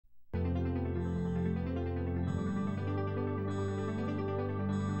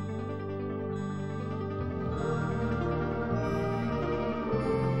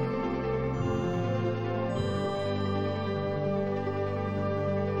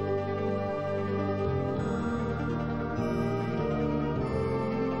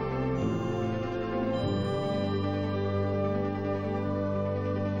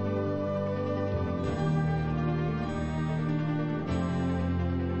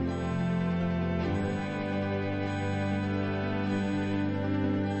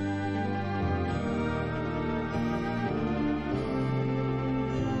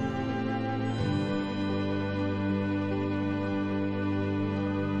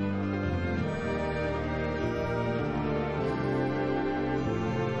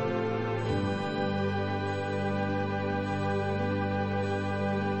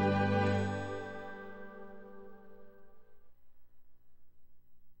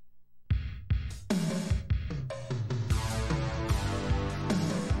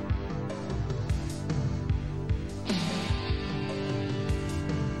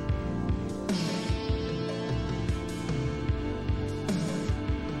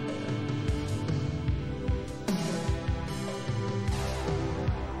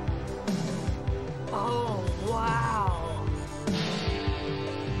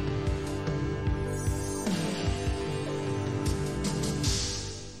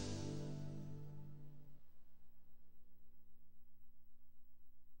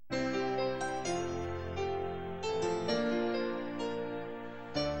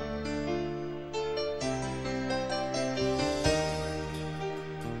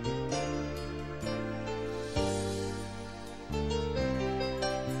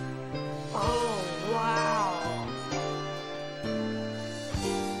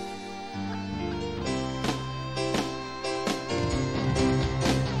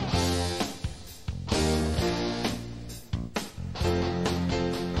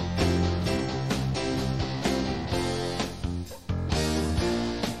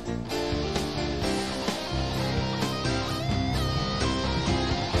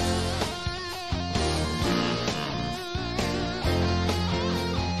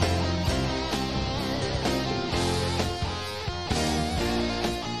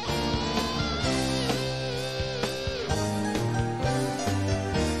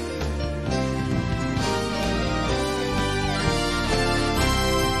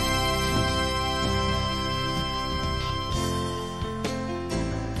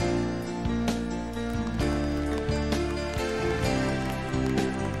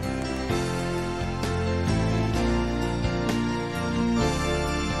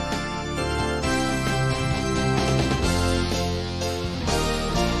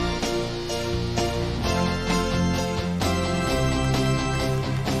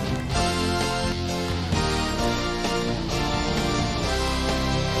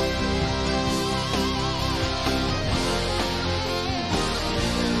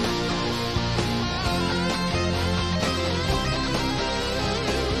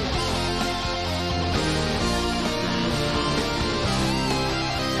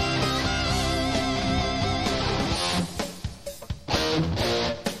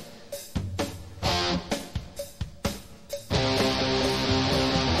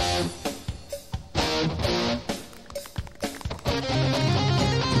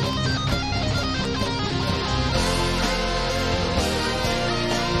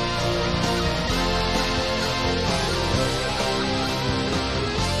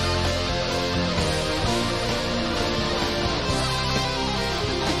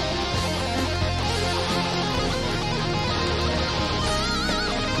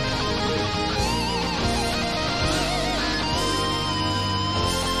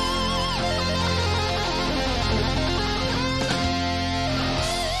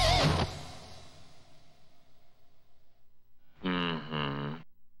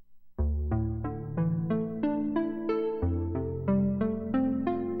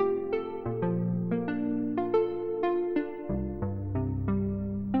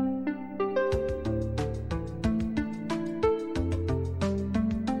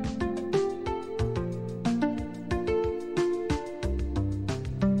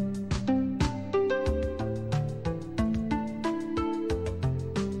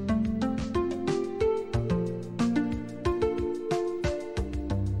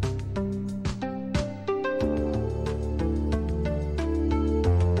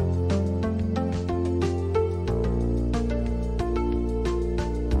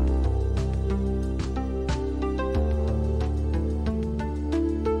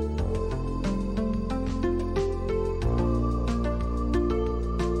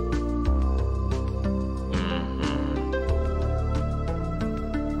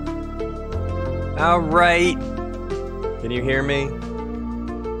All right. Can you hear me?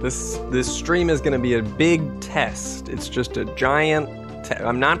 This stream is going to be a big test. It's just a giant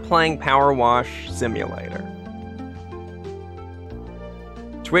I'm not playing Power Wash Simulator.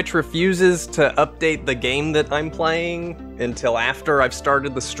 Twitch refuses to update the game that I'm playing until after I've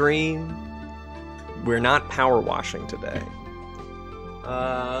started the stream. We're not power washing today.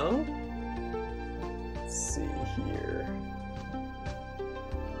 Let's see here.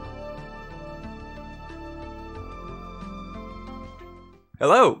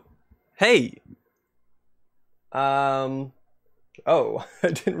 Hello. Hey. Oh, I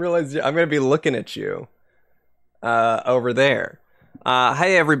didn't realize I'm gonna be looking at you. Over there.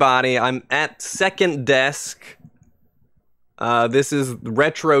 Hey everybody, I'm at second desk. This is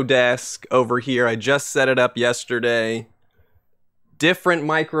retro desk over here. I just set it up yesterday. Different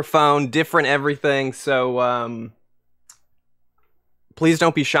microphone, different everything, so please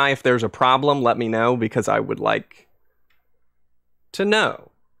don't be shy if there's a problem. Let me know, because I would like to know.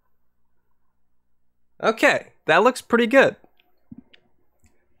 Okay, that looks pretty good.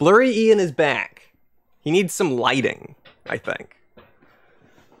 Blurry Ian is back. He needs some lighting, I think.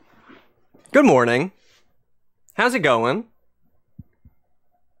 Good morning. How's it going?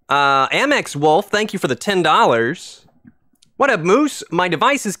 Amex Wolf, thank you for the $10. What up, Moose? My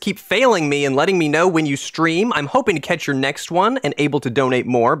devices keep failing me and letting me know when you stream. I'm hoping to catch your next one and able to donate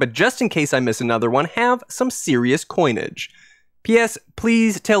more, but just in case I miss another one, have some serious coinage. P.S.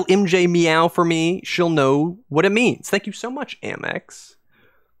 Please tell MJ Meow for me. She'll know what it means. Thank you so much, Amex.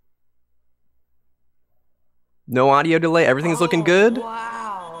 No audio delay. Everything's looking good.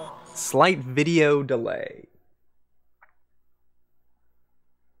 Wow. Slight video delay.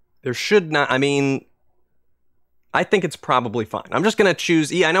 There should not, I mean, I think it's probably fine. I'm just going to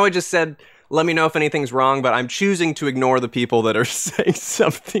choose, I know I just said, let me know if anything's wrong, but I'm choosing to ignore the people that are saying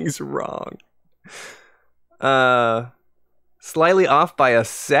something's wrong. Slightly off by a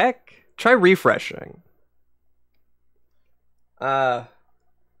sec? Try refreshing. I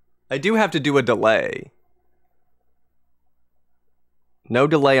do have to do a delay. No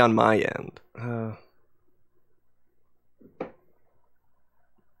delay on my end.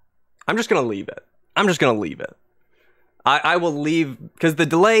 I'm just gonna leave it. I'm just gonna leave it. I will leave because the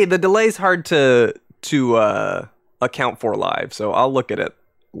delay's hard to account for live, so I'll look at it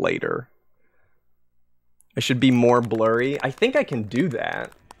later. I should be more blurry. I think I can do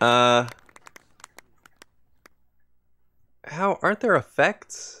that. How aren't there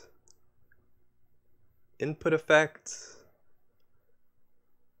effects? Input effects.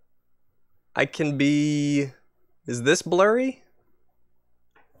 I can be... Is this blurry?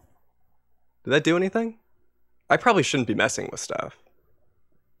 Did that do anything? I probably shouldn't be messing with stuff.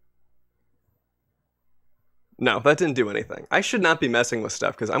 No, that didn't do anything. I should not be messing with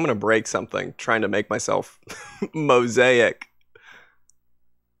stuff because I'm going to break something trying to make myself mosaic.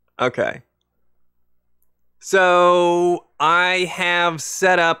 Okay. So I have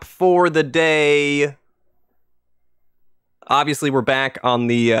set up for the day. Obviously, we're back on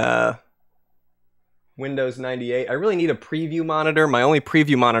the Windows 98. I really need a preview monitor. My only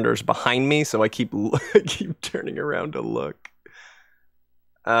preview monitor is behind me, so I keep turning around to look.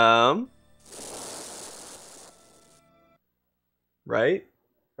 Right?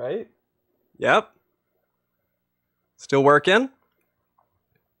 Yep. Still working.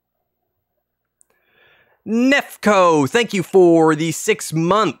 Nefco, thank you for the 6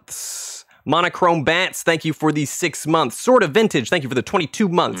 months. Monochrome Bats, thank you for the 6 months. Sort of Vintage, thank you for the 22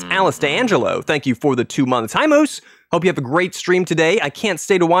 months. Alice DeAngelo, thank you for the 2 months. Hi, Moose. Hope you have a great stream today. I can't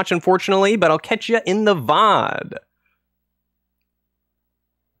stay to watch, unfortunately, but I'll catch you in the VOD.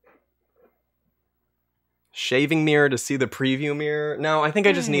 Shaving mirror to see the preview mirror? No, I think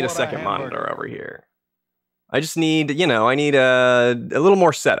I just need a second monitor over here. I just need, I need a little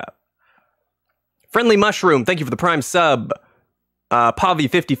more setup. Friendly Mushroom, thank you for the Prime sub.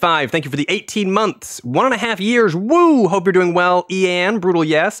 Pavi55, thank you for the 18 months. 1.5 years, woo! Hope you're doing well. Ian, Brutal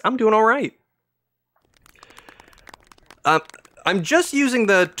Yes, I'm doing all right. I'm just using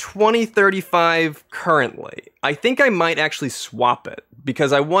the 2035 currently. I think I might actually swap it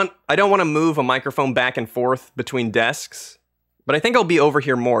because I don't want to move a microphone back and forth between desks, but I think I'll be over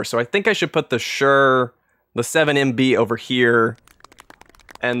here more. So I think I should put the Shure, the 7MB over here,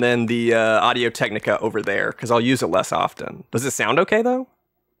 and then the Audio Technica over there because I'll use it less often. Does it sound okay though?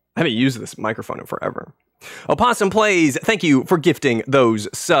 I haven't used this microphone in forever. Opossum Plays, thank you for gifting those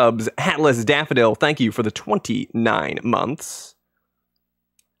subs. Hatless Daffodil, thank you for the 29 months.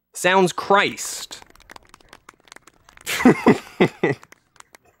 Sounds Christ.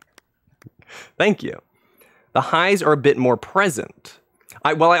 Thank you. The highs are a bit more present.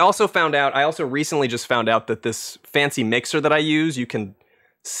 I also found out, I also recently just found out that this fancy mixer that I use, you can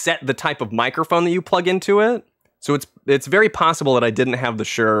set the type of microphone that you plug into it. So it's very possible that I didn't have the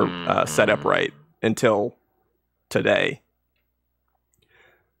Shure set up right until today.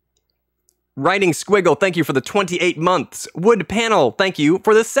 Writing Squiggle, thank you for the 28 months. Wood Panel, thank you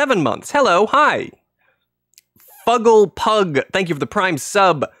for the 7 months. Hello, hi. Fuggle Pug, thank you for the Prime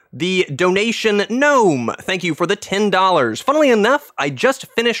sub. The Donation Gnome, thank you for the $10. Funnily enough, I just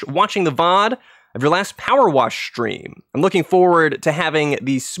finished watching the VOD of your last Power Wash stream. I'm looking forward to having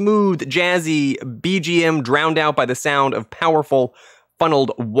the smooth, jazzy BGM drowned out by the sound of powerful,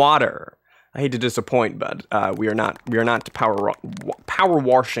 funneled water. I hate to disappoint, but we are not power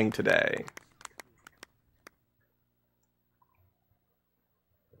washing today.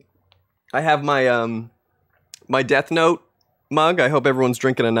 I have my my Death Note mug. I hope everyone's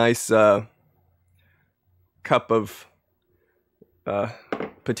drinking a nice cup of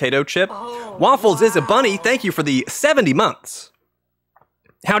potato chip. Oh, Waffles is a bunny. Thank you for the 70 months.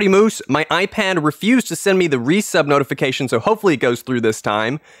 Howdy Moose. My iPad refused to send me the resub notification, so hopefully it goes through this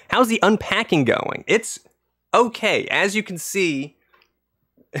time. How's the unpacking going? It's okay. As you can see,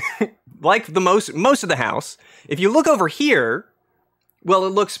 like the most of the house, if you look over here, well, it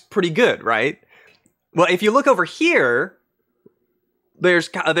looks pretty good, right? Well, if you look over here, there's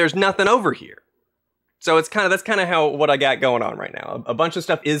nothing over here. So it's that's kind of how what I got going on right now. A bunch of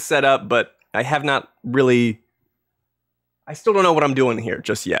stuff is set up, but I have not really. I still don't know what I'm doing here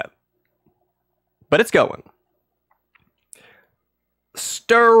just yet. But it's going.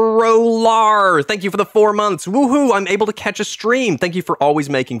 Sterolar, thank you for the 4 months. Woohoo! I'm able to catch a stream. Thank you for always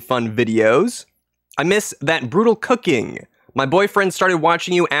making fun videos. I miss that brutal cooking. My boyfriend started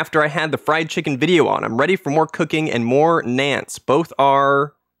watching you after I had the fried chicken video on. I'm ready for more cooking and more Nance. Both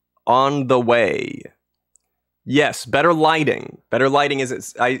are on the way. Yes, better lighting. Better lighting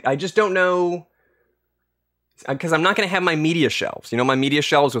is... I just don't know... Because I'm not going to have my media shelves. You know, my media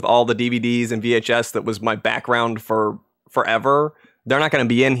shelves with all the DVDs and VHS that was my background for forever. They're not going to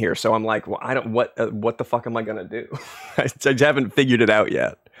be in here. So I'm like, well, I don't... What the fuck am I going to do? I just haven't figured it out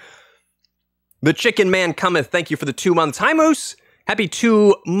yet. The Chicken Man cometh. Thank you for the 2 months. Hi, Moose. Happy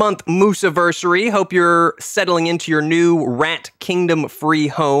 2-month Moose-iversary. Hope you're settling into your new Rat Kingdom-free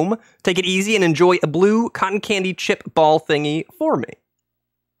home. Take it easy and enjoy a blue cotton candy chip ball thingy for me.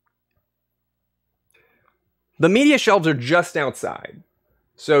 The media shelves are just outside.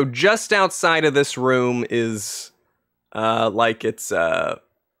 So just outside of this room is like it's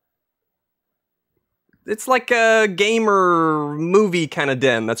like a gamer movie kind of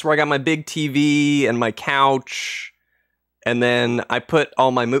den. That's where I got my big TV and my couch. And then I put all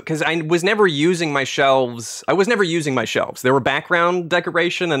my because I was never using my shelves. I was never using my shelves. They were background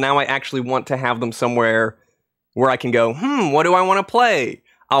decoration, and now I actually want to have them somewhere where I can go, what do I want to play?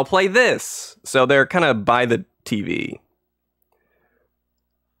 I'll play this. So they're kind of by the TV.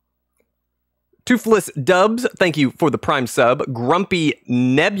 Toothless Dubs, thank you for the Prime sub. Grumpy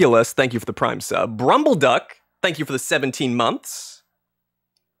Nebulous, thank you for the Prime sub. Brumble Duck, thank you for the 17 months.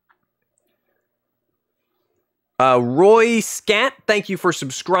 Roy Scat, thank you for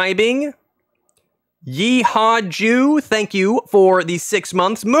subscribing. Yeehaw Jew, thank you for the 6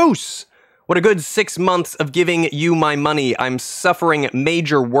 months. Moose, what a good 6 months of giving you my money. I'm suffering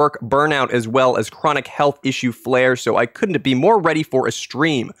major work burnout as well as chronic health issue flare, so I couldn't be more ready for a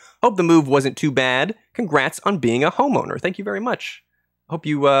stream. Hope the move wasn't too bad. Congrats on being a homeowner. Thank you very much. Hope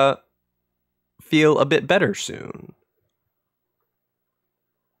you feel a bit better soon.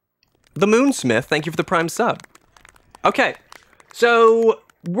 The Moonsmith, thank you for the Prime sub. Okay, so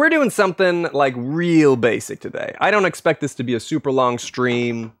we're doing something like real basic today. I don't expect this to be a super long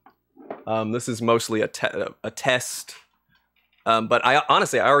stream. This is mostly a test. But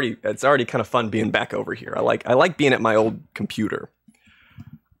honestly, it's already kind of fun being back over here. I like being at my old computer.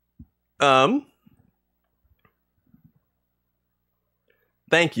 Thank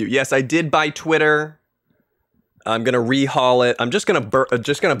you. Yes, I did buy Twitter. I'm gonna rehaul it. I'm just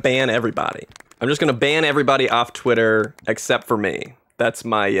gonna ban everybody. I'm just gonna ban everybody off Twitter except for me. That's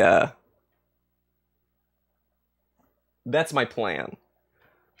my plan.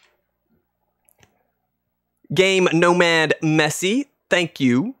 Game Nomad Messy, thank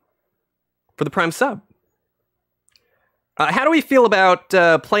you for the Prime sub. How do we feel about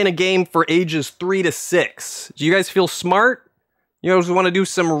playing a game for ages 3 to 6? Do you guys feel smart? You guys want to do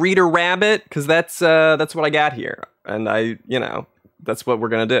some Reader Rabbit? Because that's what I got here, and that's what we're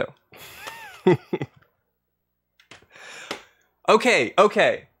gonna do.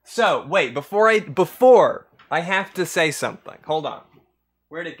 Okay. So wait, before I have to say something. Hold on.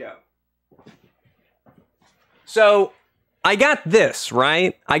 Where'd it go? So I got this,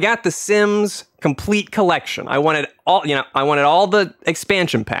 right? I got the Sims Complete Collection. I wanted all, I wanted all the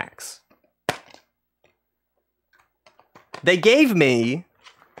expansion packs. They gave me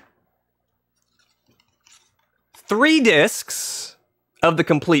 3 discs of the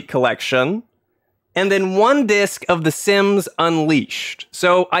Complete Collection, and then 1 disc of The Sims Unleashed.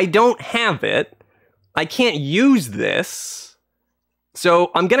 So I don't have it. I can't use this.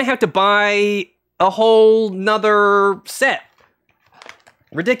 So I'm gonna have to buy a whole nother set.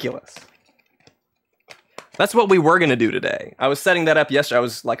 Ridiculous. That's what we were gonna do today. I was setting that up yesterday. I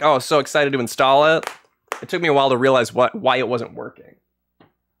was like, oh, I was so excited to install it. It took me a while to realize why it wasn't working.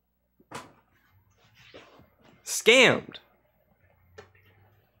 Scammed.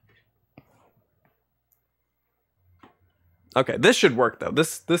 Okay, this should work though.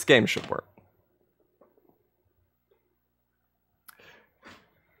 This game should work.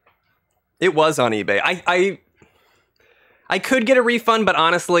 It was on eBay. I could get a refund, but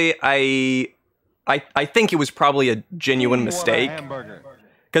honestly, I think it was probably a genuine mistake.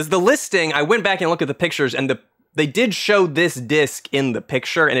 Because the listing, I went back and looked at the pictures, and they did show this disc in the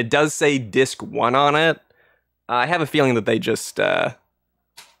picture, and it does say disc 1 on it. I have a feeling that they just made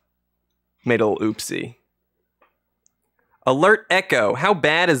a little oopsie. Alert echo. How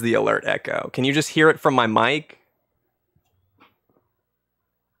bad is the alert echo? Can you just hear it from my mic?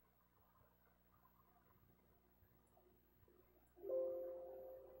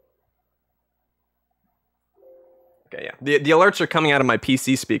 Okay, yeah. The alerts are coming out of my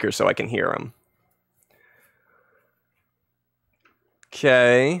PC speaker so I can hear them.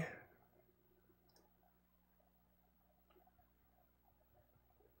 Okay.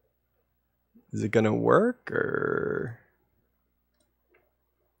 Is it gonna work, or...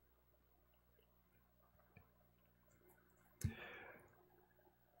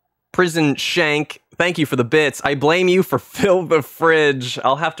 Prison Shank, thank you for the bits. I blame you for Fill the Fridge.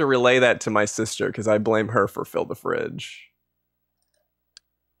 I'll have to relay that to my sister, because I blame her for Fill the Fridge.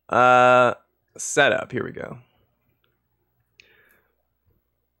 Setup, here we go.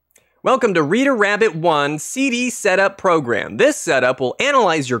 Welcome to Reader Rabbit 1 CD Setup Program. This setup will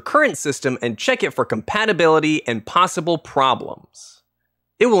analyze your current system and check it for compatibility and possible problems.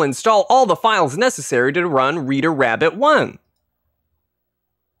 It will install all the files necessary to run Reader Rabbit 1.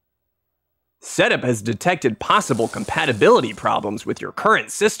 Setup has detected possible compatibility problems with your current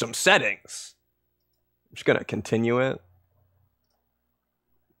system settings. I'm just gonna continue it.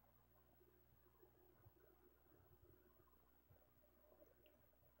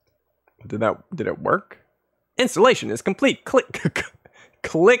 Did it work? Installation is complete.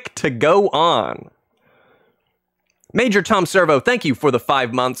 Click to go on. Major Tom Servo, thank you for the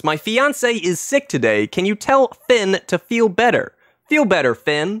 5 months. My fiance is sick today. Can you tell Finn to feel better? Feel better,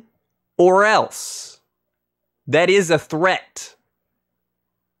 Finn. Or else. That is a threat.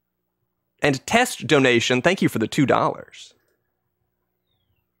 And test donation, thank you for the $2.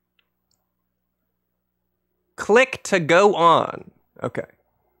 Click to go on. Okay.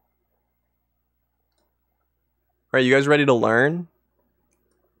 Are you guys ready to learn?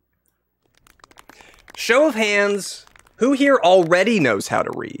 Show of hands, who here already knows how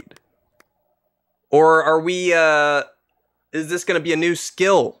to read? Or are we, is this gonna be a new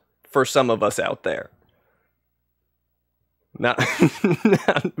skill for some of us out there? Not,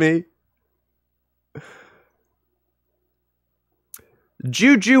 not me.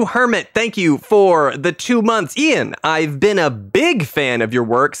 Juju Hermit, thank you for the 2 months. Ian, I've been a big fan of your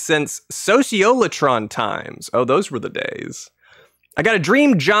work since Sociolatron times. Oh, those were the days. I got a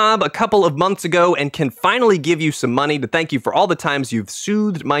dream job a couple of months ago and can finally give you some money to thank you for all the times you've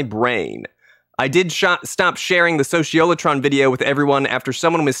soothed my brain. I did stop sharing the Sociolatron video with everyone after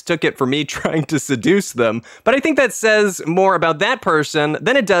someone mistook it for me trying to seduce them, but I think that says more about that person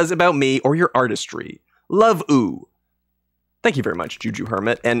than it does about me or your artistry. Love, ooh. Thank you very much, Juju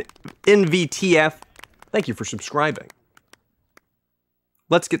Hermit, and NVTF, thank you for subscribing.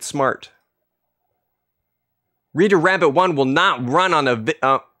 Let's get smart. Reader Rabbit 1 will not run on a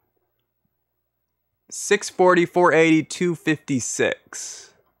 640, 480, 256.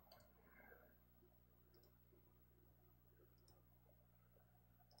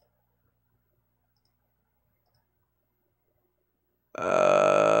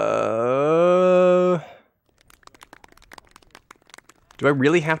 Do I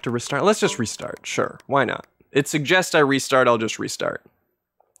really have to restart? Let's just restart. Sure, why not? It suggests I restart, I'll just restart.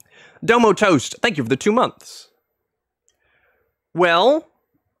 Domo Toast, thank you for the 2 months. Well,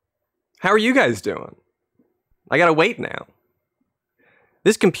 how are you guys doing? I gotta wait now.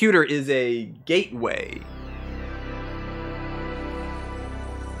 This computer is a gateway.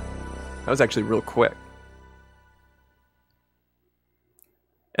 That was actually real quick.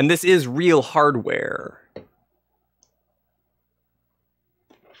 And this is real hardware.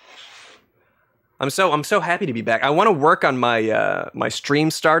 I'm so happy to be back. I want to work on my my stream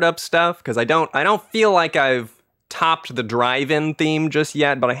startup stuff because I don't feel like I've topped the drive-in theme just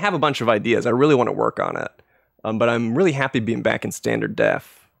yet, but I have a bunch of ideas. I really want to work on it. But I'm really happy being back in standard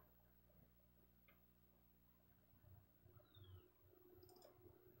def.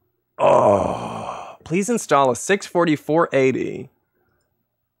 Oh, please install a 640 480.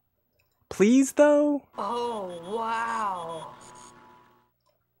 Please, though? Oh, wow.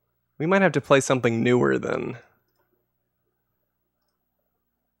 We might have to play something newer then.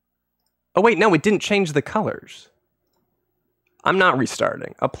 Oh wait, no, it didn't change the colors. I'm not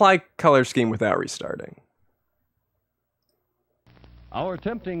restarting. Apply color scheme without restarting. Our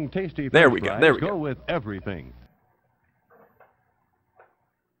tempting, tasty There French we go, fries there we go. go with everything.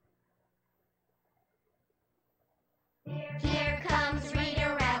 Here comes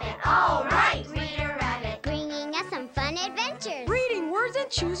Reader Rabbit. All right, Reader Rabbit. Bringing us some fun adventures. Reading words and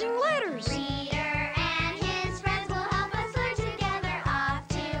choosing letters. Reader and his friends will help us learn together. Off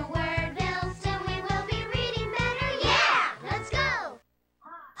to Wordville, soon we will be reading better. Yeah, let's go.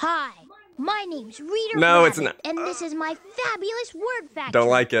 Hi, my name's Reader No, Rabbit, it's not. and this is my fabulous word factory. Don't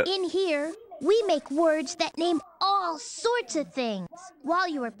like it. In here, we make words that name all sorts of things. While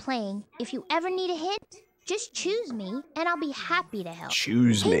you are playing, if you ever need a hint, just choose me, and I'll be happy to help.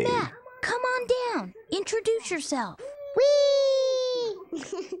 Choose Hey, me. Matt, come on down. Introduce yourself. Whee!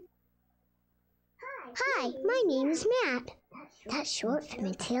 Hi, my name is Matt. That's short for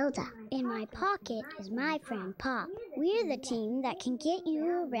Matilda. In my pocket is my friend Pop. We're the team that can get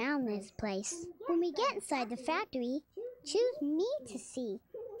you around this place. When we get inside the factory, choose me to see.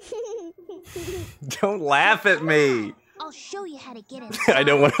 Don't laugh at me. I'll show you how to get inside. I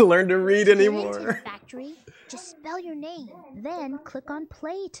don't want to learn to read To get into the anymore. factory, just spell your name, then click on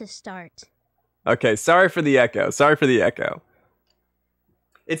play to start. Okay, sorry for the echo. Sorry for the echo.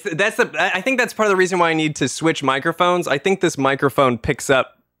 I think that's part of the reason why I need to switch microphones. I think this microphone picks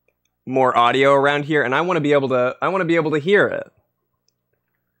up more audio around here, and I want to be able to hear it.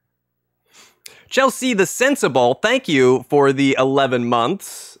 Chelsea the Sensible, thank you for the 11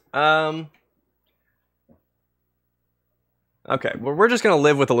 months. Okay, well, we're just gonna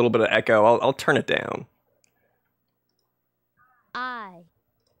live with a little bit of echo. I'll turn it down. I-A-N.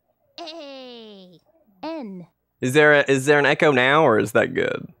 Is there an echo now, or is that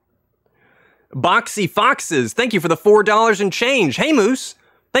good? Boxy Foxes, thank you for the $4 and change. Hey Moose,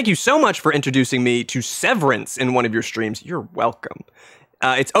 thank you so much for introducing me to Severance in one of your streams. You're welcome.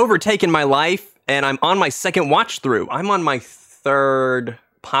 It's overtaken my life, and I'm on my second watch through. I'm on my third,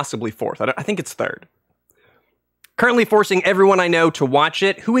 possibly fourth. I think it's third. Currently forcing everyone I know to watch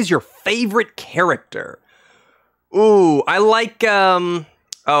it. Who is your favorite character? Ooh, I like, oh,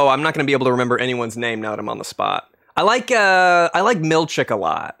 I'm not gonna be able to remember anyone's name now that I'm on the spot. I like Milchick a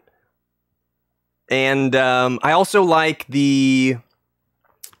lot. And, I also like the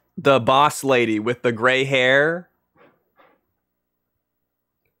boss lady with the gray hair.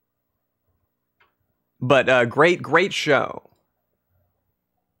 But, great show.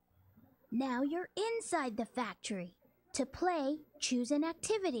 Now you're inside the factory. To play, choose an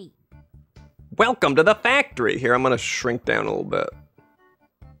activity. Welcome to the factory. Here, I'm gonna shrink down a little bit.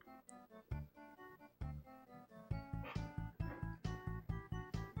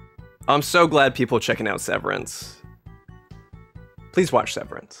 I'm so glad people are checking out Severance. Please watch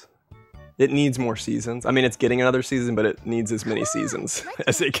Severance. It needs more seasons. I mean, it's getting another season, but it needs as many seasons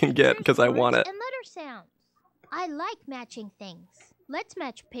as it can get because I want it. And letter sounds. I like matching things. Let's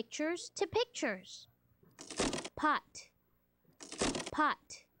match pictures to pictures. Pot. Pot.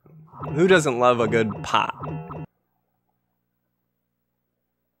 Who doesn't love a good pot?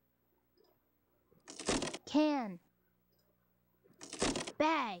 Can.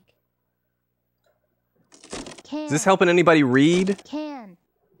 Bag. Can. Is this helping anybody read? Can.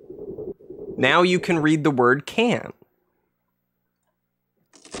 Now you can read the word can.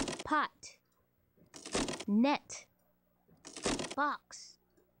 Pot. Net. Box.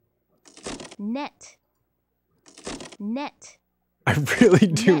 Net. Net. I really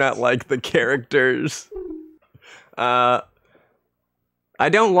do Net. not like the characters. I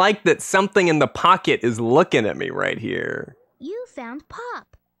don't like that something in the pocket is looking at me right here. You found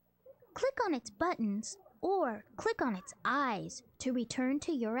Pop. Click on its buttons or click on its eyes to return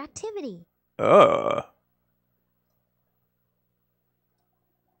to your activity.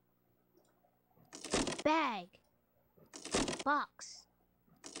 Bag. Box.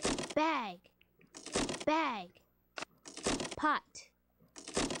 Bag. Bag. Pot.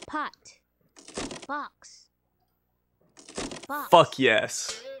 Pot. Box. Box. Fuck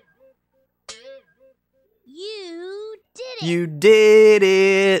yes. You did it! You did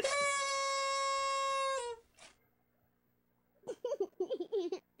it!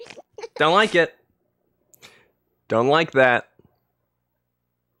 Don't like it. Don't like that.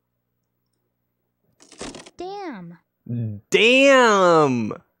 Damn.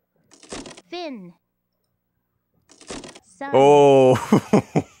 Damn! Fin. Sun. Oh.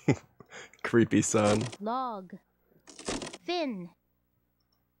 Creepy son. Log. Fin.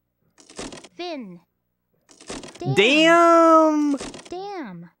 Fin. Damn!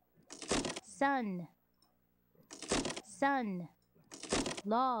 Damn. Sun. Sun.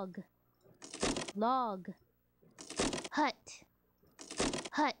 Log. Log. Hut.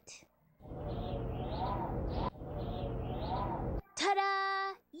 Hut.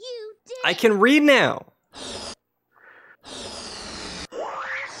 Ta-da! You did I can read now.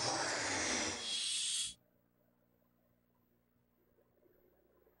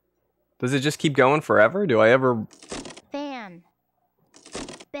 Does it just keep going forever? Do I ever... Fan.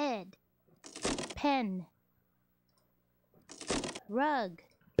 Bed. Pen. Rug.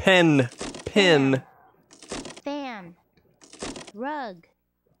 Pen. Pin. Fan. Rug.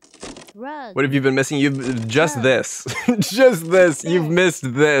 Rug. What have you been missing? You've... Just Rug. this. Just this. You've Bed.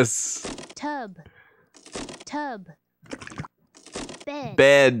 missed this. Tub. Tub. Bed.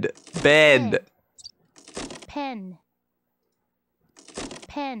 Bed. Bed. Pen.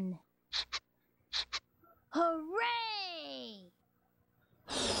 Pen. Hooray!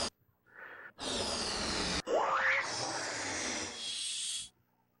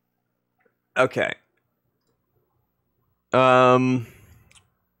 Okay.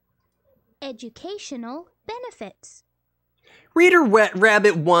 Educational benefits. Reader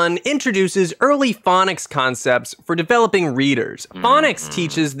Rabbit 1 introduces early phonics concepts for developing readers. Phonics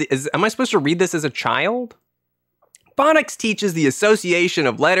teaches am I supposed to read this as a child? Phonics teaches the association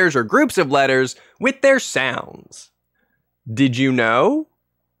of letters or groups of letters with their sounds. Did you know?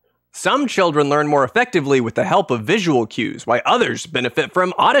 Some children learn more effectively with the help of visual cues, while others benefit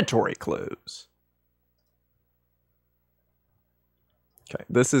from auditory clues. Okay,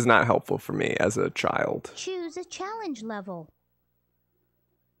 this is not helpful for me as a child. Choose a challenge level.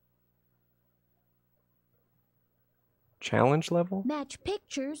 Challenge level? Match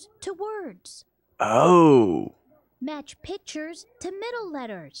pictures to words. Oh. Match pictures to middle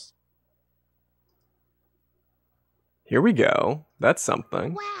letters. Here we go. That's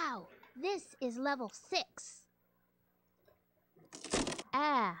something. Wow, this is level 6.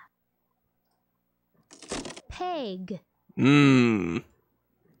 Ah. Peg. Mmm.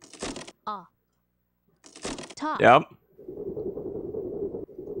 Ah. Top. Yep.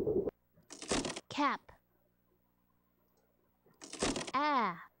 Cap.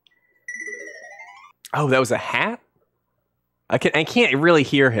 Ah. Oh, that was a hat? I can't really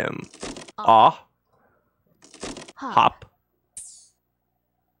hear him. Ah. Hop.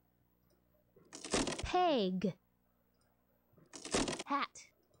 Peg. Hat.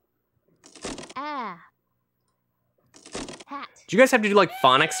 Ah. Hat. Do you guys have to do like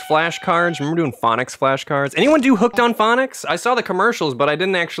phonics flashcards? Remember doing phonics flashcards? Anyone do Hooked on Phonics? I saw the commercials, but I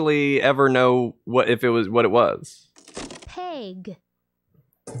didn't actually ever know what it was. Peg.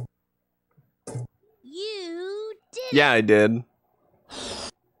 You did it. Yeah, I did.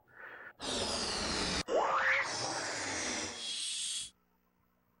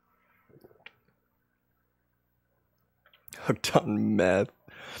 Hooked on meth.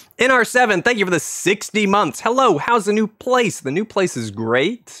 NR7, thank you for the 60 months. Hello, how's the new place? The new place is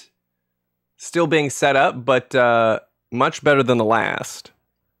great. Still being set up, but much better than the last.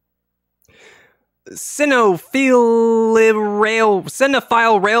 Cinephile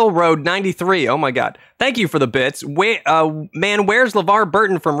Railroad 93. Oh my god. Thank you for the bits. Man, where's LeVar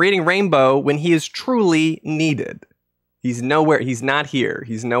Burton from Reading Rainbow when he is truly needed? He's nowhere. He's not here.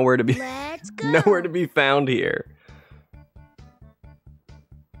 He's nowhere to be. Let's go. Nowhere to be found here.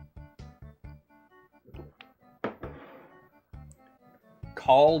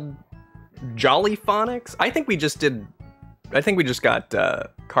 Called Jolly Phonics? I think we just got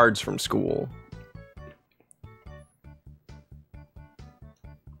cards from school.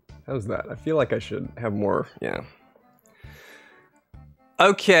 How's that? I feel like I should have more, yeah.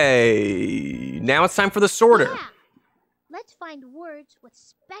 Okay, now it's time for the sorter. Yeah. Let's find words with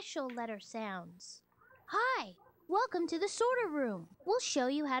special letter sounds. Hi, welcome to the sorter room. We'll show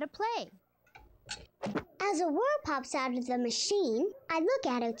you how to play. As a word pops out of the machine, I look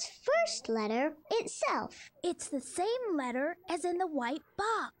at its first letter itself. It's the same letter as in the white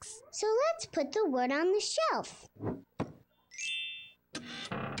box. So let's put the word on the shelf.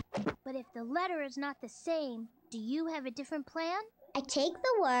 But if the letter is not the same, do you have a different plan? I take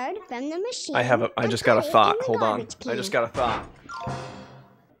the word from the machine. I just got a thought. Hold on. I just got a thought.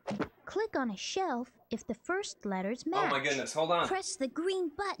 Click on a shelf if the first letters match. Oh my goodness, hold on. Press the green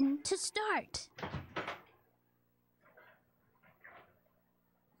button to start.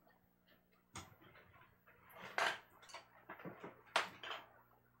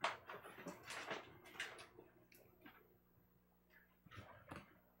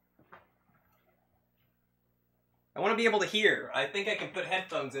 I want to be able to hear. I think I can put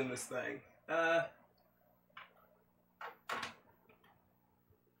headphones in this thing.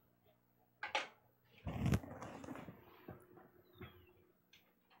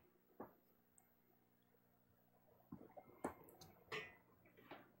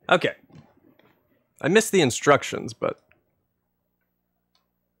 Okay. I missed the instructions, but...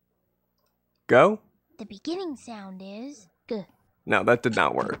 Go? The beginning sound is G. No, that did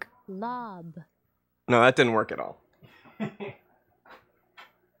not work. Lob. No, that didn't work at all.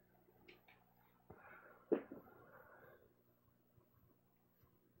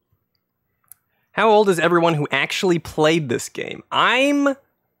 How old is everyone who actually played this game? I'm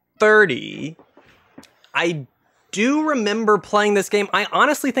 30. I do remember playing this game. I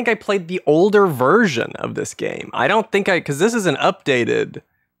honestly think I played the older version of this game. I don't think because this is an updated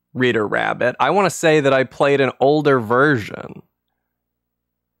Reader Rabbit. I want to say that I played an older version.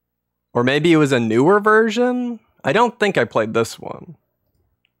 Or maybe it was a newer version? I don't think I played this one.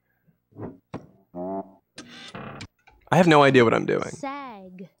 I have no idea what I'm doing.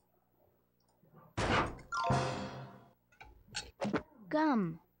 Sag.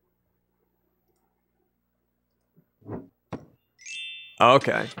 Gum.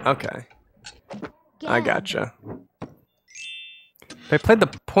 Okay, okay. I Gag. gotcha. I played the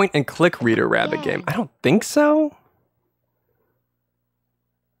point and click Reader Rabbit game. I don't think so.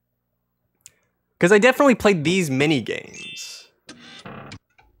 Because I definitely played these mini games.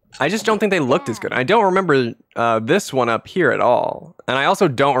 I just don't think they looked as good. I don't remember this one up here at all. And I also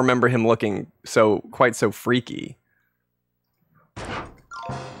don't remember him looking quite so freaky.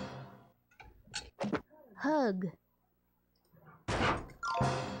 Hug.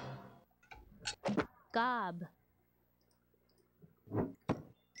 Gob.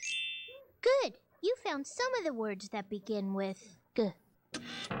 Good. You found some of the words that begin with G.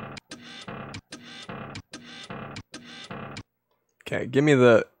 Okay, give me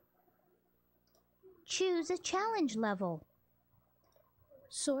the... Choose a challenge level.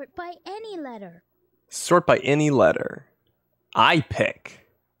 Sort by any letter. Sort by any letter. I pick.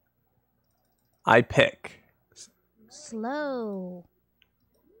 Slow.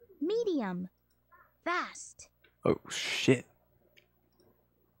 Medium. Fast. Oh, shit.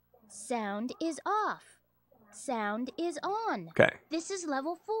 Sound is off. Sound is on. Okay. This is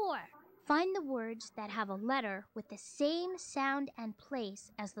level 4. Find the words that have a letter with the same sound and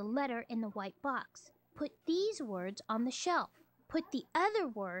place as the letter in the white box. Put these words on the shelf. Put the other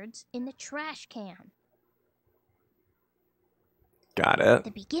words in the trash can. Got it.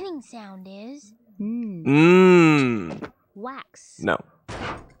 The beginning sound is wax. No.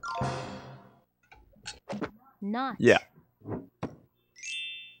 Not. Yeah.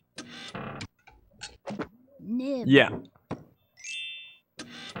 Nib. Yeah.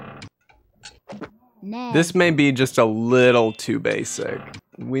 Nag. This may be just a little too basic.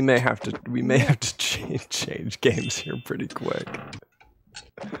 We may have to change games here pretty quick.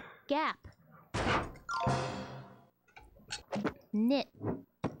 Gap. Knit.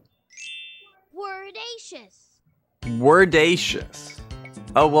 Wordacious. Wordacious.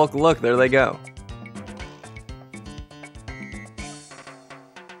 Oh, well, look, there they go.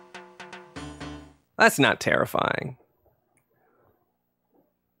 That's not terrifying.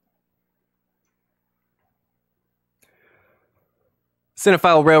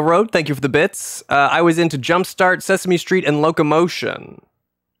 Cinephile Railroad, thank you for the bits. I was into Jumpstart, Sesame Street, and Locomotion.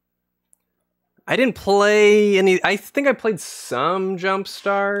 I didn't play any... I think I played some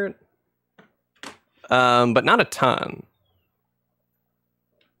Jumpstart. But not a ton.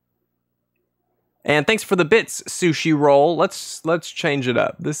 And thanks for the bits, Sushi Roll. Let's change it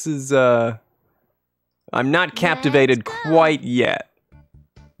up. This is... I'm not captivated quite yet.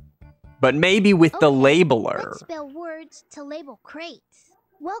 But maybe with the labeler. Let's spell words to label crates.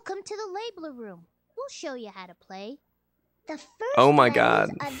 Welcome to the labeler room. We'll show you how to play. The first Oh my letters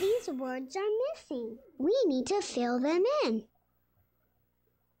God. of these words are missing. We need to fill them in.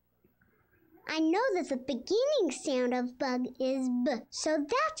 I know that the beginning sound of bug is B, so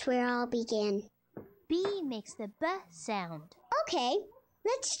that's where I'll begin. B makes the B sound. Okay,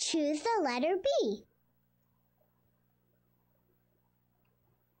 let's choose the letter B.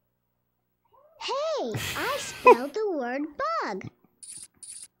 Hey, I spelled the word bug.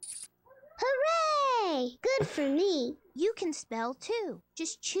 Yay! Good for me. You can spell too.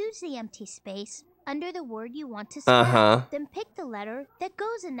 Just choose the empty space under the word you want to spell. Then pick the letter that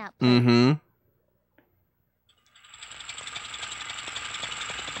goes in that place.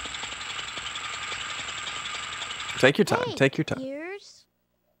 Take your time. Hey, Take your time. Here's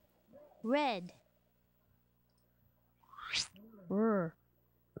red.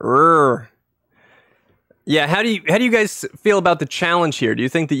 Yeah, how do you guys feel about the challenge here? Do you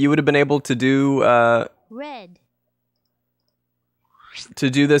think that you would have been able to do red to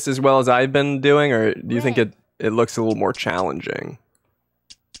do this as well as I've been doing, or do you think it looks a little more challenging?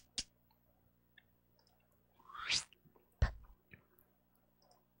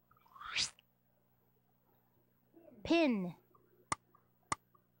 Pin.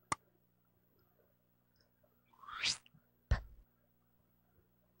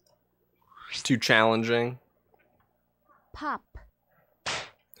 Too challenging. Pop.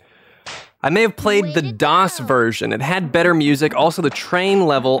 I may have played the DOS version. It had better music. Also, the train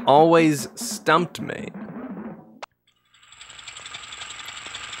level always stumped me.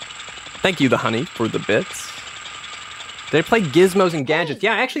 Thank you, the honey, for the bits. Did I play Gizmos and Gadgets?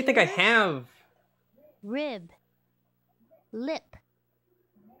 Yeah, I actually think I have. Rib. Lip.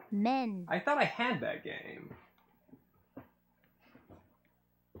 Men. I thought I had that game.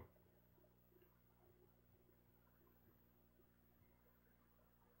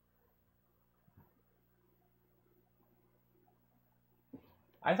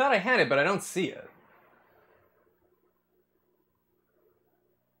 I thought I had it, but I don't see it.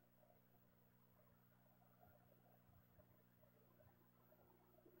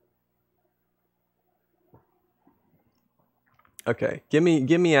 Okay, get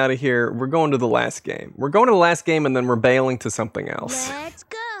me out of here. We're going to the last game. We're going to the last game, and then we're bailing to something else. Let's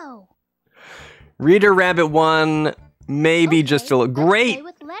go. Reader Rabbit 1, maybe just a little. Great,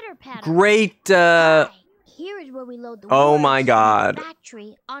 great. Here is where we load the oh words my from God. the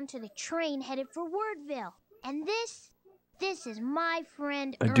factory onto the train headed for Wordville. And this is my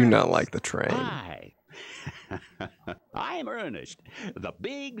friend I Ernest. do not like the train. Hi. I'm Ernest, the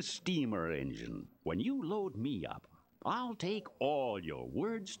big steamer engine. When you load me up, I'll take all your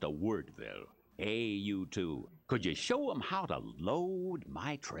words to Wordville. Hey, you two, could you show them how to load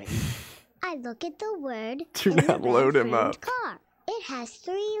my train? I look at the word Do in the not load him red-framed up. car. It has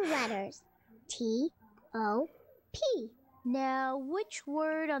 3 letters. T-O-P. Now, which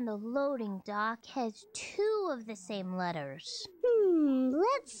word on the loading dock has 2 of the same letters?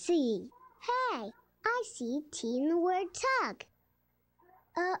 Let's see. Hey, I see T in the word tug.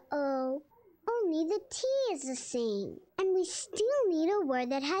 Uh-oh. Only the T is the same. And we still need a word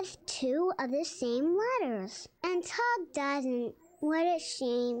that has 2 of the same letters. And tug doesn't. What a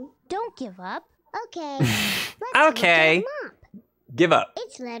shame. Don't give up. Okay. Let's Okay. look at mop. Give up.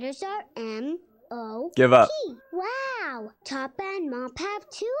 Its letters are M-O-P. Give up. Wow. Top and mop have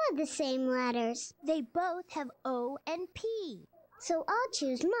 2 of the same letters. They both have O and P. So I'll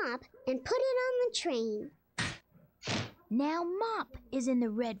choose mop and put it on the train. Now Mop is in the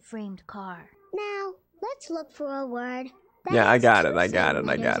red-framed car. Now, let's look for a word. that Yeah, I has got 2 it. I got same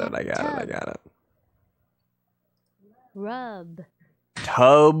it. I got letters it. I got it. I got it. Rub.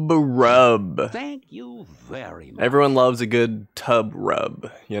 Tub rub. Thank you very much. Everyone loves a good tub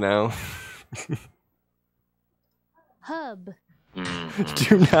rub, you know? Hub.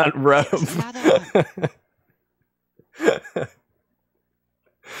 Do not rub.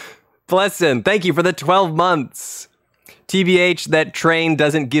 Blessin, thank you for the 12 months. TBH, that train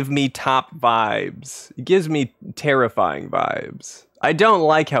doesn't give me top vibes. It gives me terrifying vibes. I don't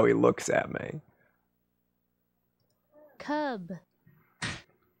like how he looks at me. Cub.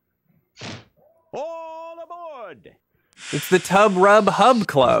 All aboard! It's the Tub Rub Hub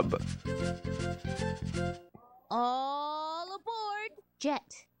Club. All aboard.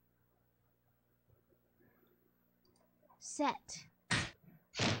 Jet. Set.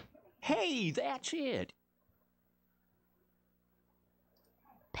 Hey, that's it.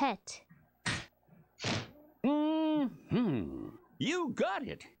 Pet. You got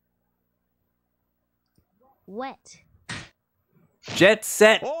it. Wet. Jet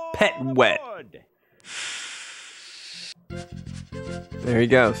Set All Pet Wet. aboard! There he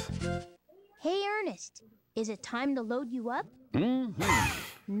goes. Hey, Ernest. Is it time to load you up?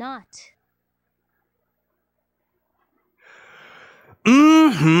 Not.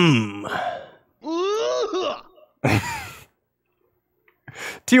 Mm-hmm.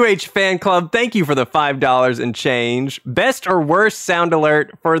 2H Fan Club, thank you for the $5 and change. Best or worst sound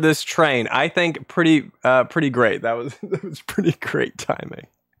alert for this train? I think pretty great. That was pretty great timing,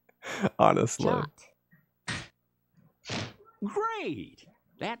 honestly. Jot. Great!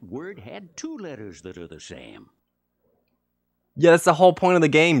 That word had 2 letters that are the same. Yeah, that's the whole point of the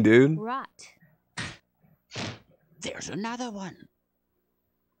game, dude. Rot. There's another one.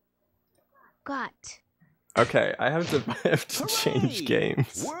 Got. Okay, I have to change Hooray!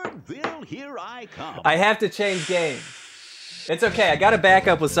 games. Wordville, here I come. I have to change games. It's okay, I gotta back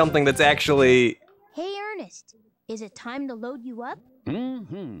up with something that's actually... Hey, Ernest. Is it time to load you up?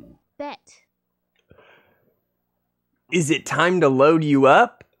 Mm-hmm. Bet. Is it time to load you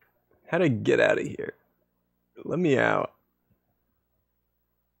up? How to get out of here? Let me out.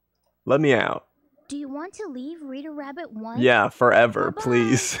 Let me out. Do you want to leave Reader Rabbit 1? Yeah, forever, Bye-bye.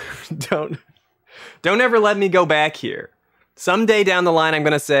 please. Don't ever let me go back here. Someday down the line, I'm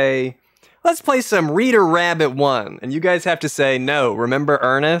gonna say, let's play some Reader Rabbit 1. And you guys have to say, no, remember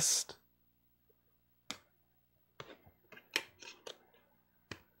Ernest?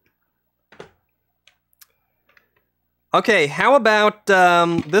 Okay, how about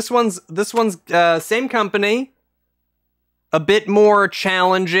this one's same company, a bit more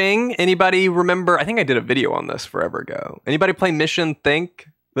challenging. Anybody remember? I think I did a video on this forever ago. Anybody play Mission Think?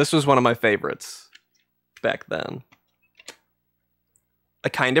 This was one of my favorites back then. I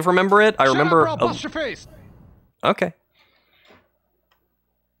kind of remember it. I remember. Shut up, or I'll bust your face. Okay.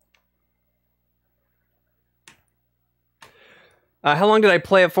 How long did I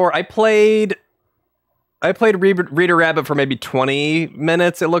play it for? I played Reader Rabbit for maybe 20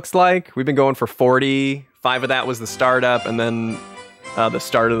 minutes, it looks like. We've been going for 40. 5 of that was the startup, and then the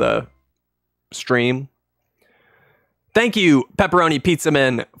start of the stream. Thank you, Pepperoni Pizza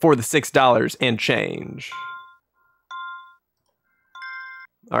Man, for the $6 and change.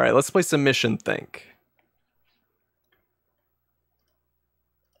 All right, let's play some Mission Think.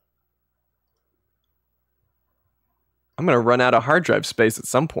 I'm gonna run out of hard drive space at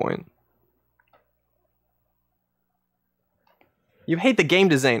some point. You hate the game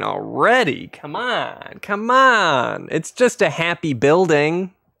design already. Come on, come on. It's just a happy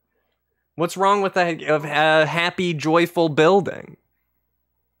building. What's wrong with a happy, joyful building?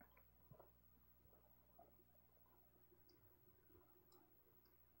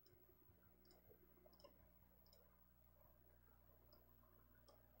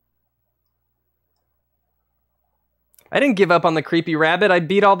 I didn't give up on the creepy rabbit. I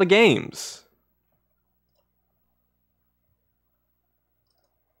beat all the games.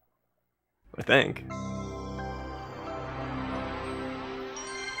 I think.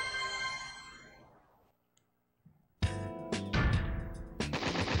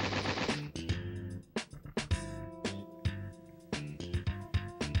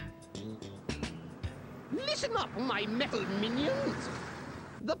 Listen up, my metal minions!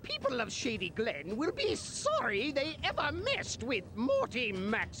 The people of Shady Glen will be sorry they ever messed with Morty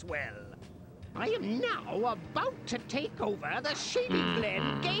Maxwell. I am now about to take over the Shady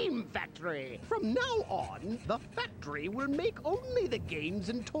Glen Game Factory. From now on, the factory will make only the games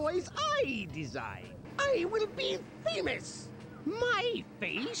and toys I design. I will be famous. My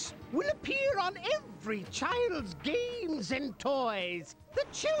face will appear on every child's games and toys. The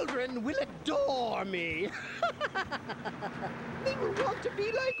children will adore me. They will want to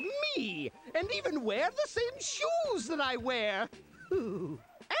be like me and even wear the same shoes that I wear.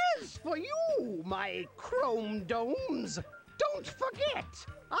 As for you, my chrome domes, don't forget,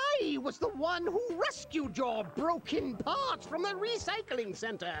 I was the one who rescued your broken parts from the recycling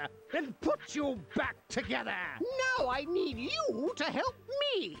center and put you back together. Now I need you to help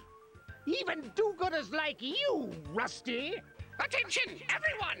me. Even do-gooders like you, Rusty. Attention,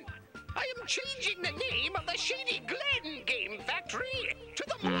 everyone! I am changing the name of the Shady Glen Game Factory to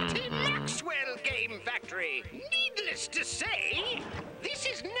the Morty Maxwell Game Factory. Needless to say, this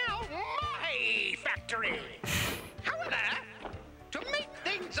is now my factory. However, to make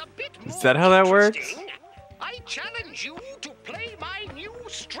things a bit more Is that how that works? interesting, I challenge you to play my new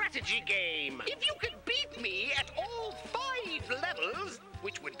strategy game. If you can beat me at all 5 levels,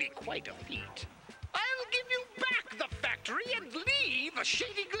 which would be quite a feat, I'll give you back the factory and leave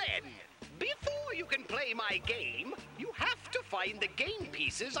Shady Glen. Before you can play my game, you have to find the game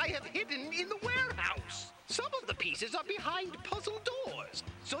pieces I have hidden in the warehouse. Some of the pieces are behind puzzle doors,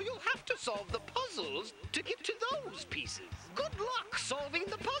 so you'll have to solve the puzzles to get to those pieces. Good luck solving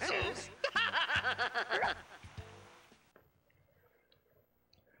the puzzles.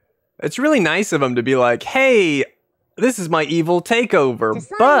 It's really nice of him to be like, hey, this is my evil takeover, To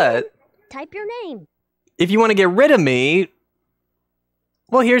sign but Type your name. if you want to get rid of me,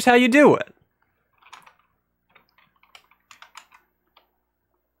 well, here's how you do it.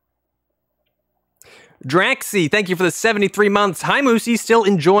 Draxy, thank you for the 73 months. Hi, Moosey. Still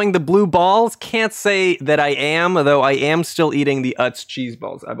enjoying the blue balls? Can't say that I am, though I am still eating the Utz cheese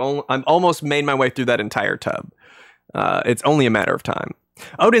balls. I'm almost made my way through that entire tub. It's only a matter of time.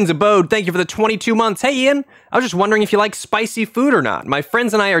 Odin's Abode, thank you for the 22 months. Hey, Ian, I was just wondering if you like spicy food or not. My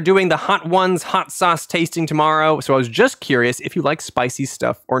friends and I are doing the Hot Ones hot sauce tasting tomorrow, so I was just curious if you like spicy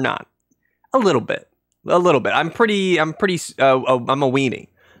stuff or not. A little bit. I'm a weenie.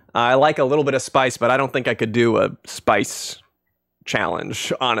 I like a little bit of spice, but I don't think I could do a spice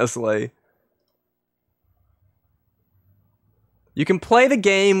challenge, honestly. You can play the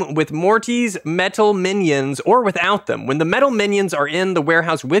game with Morty's metal minions or without them. When the metal minions are in the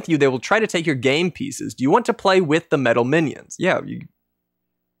warehouse with you, they will try to take your game pieces. Do you want to play with the metal minions? Yeah.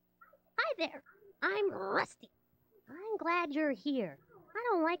 Hi there. I'm Rusty. I'm glad you're here. I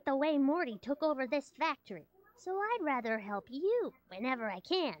don't like the way Morty took over this factory, so I'd rather help you whenever I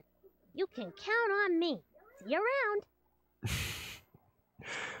can. You can count on me. See you around.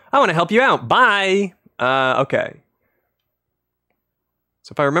 I want to help you out. Bye. Okay.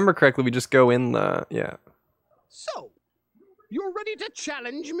 So if I remember correctly, we just go in the, yeah. So, you're ready to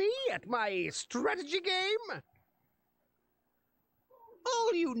challenge me at my strategy game?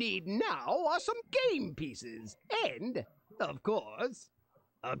 All you need now are some game pieces and, of course,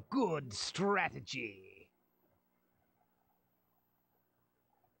 a good strategy.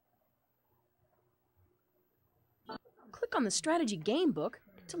 Click on the strategy game book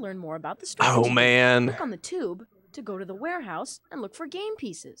to learn more about the strategy. Oh, man. Click on the tube to go to the warehouse and look for game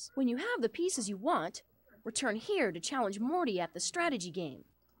pieces. When you have the pieces you want, return here to challenge Morty at the strategy game.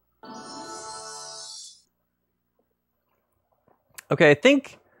 Okay, I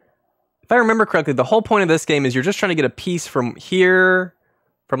think, if I remember correctly, the whole point of this game is you're just trying to get a piece from here,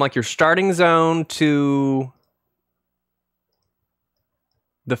 from like your starting zone to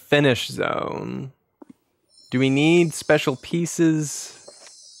the finish zone. Do we need special pieces?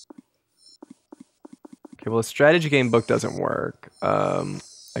 Okay, well, the strategy game book doesn't work. I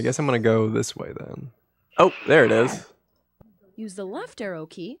guess I'm gonna go this way then. Oh, there it is. Use the left arrow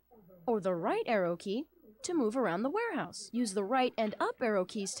key or the right arrow key to move around the warehouse. Use the right and up arrow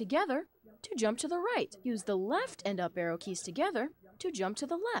keys together to jump to the right. Use the left and up arrow keys together to jump to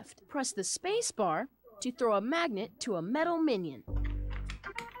the left. Press the space bar to throw a magnet to a metal minion.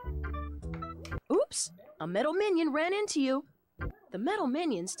 Oops, a metal minion ran into you. The metal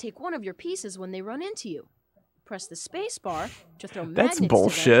minions take one of your pieces when they run into you. Press the space bar to throw magnets That's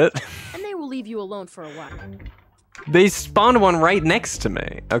bullshit. to them, and they will leave you alone for a while. They spawned one right next to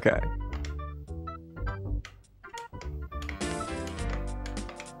me. Okay.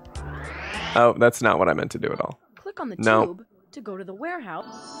 Oh, that's not what I meant to do at all. Click on the tube to go to the warehouse.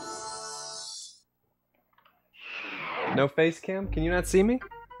 No face cam? Can you not see me?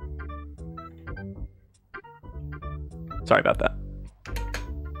 Sorry about that.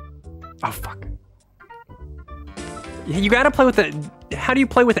 Oh, fuck. Yeah, you gotta play with the... How do you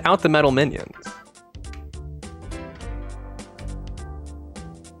play without the metal minions?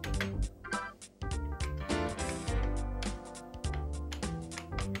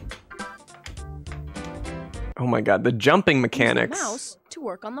 Oh my god, the jumping mechanics. Use the mouse to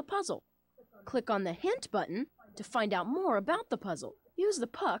work on the puzzle. Click on the hint button to find out more about the puzzle. Use the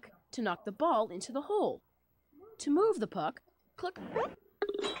puck to knock the ball into the hole. To move the puck, click...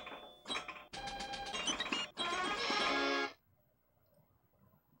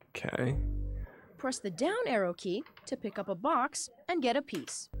 Okay. Press the down arrow key to pick up a box and get a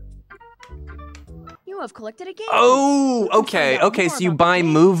piece. You have collected a game. Oh, okay, okay, so you buy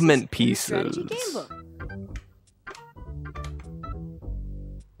movement pieces. Strategy game book.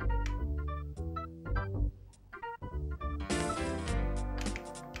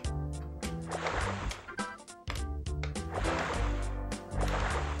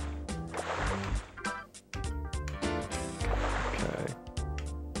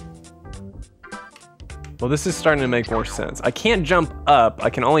 Well, this is starting to make more sense. I can't jump up.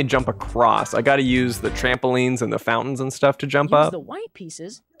 I can only jump across. I got to use the trampolines and the fountains and stuff to jump up. Use the white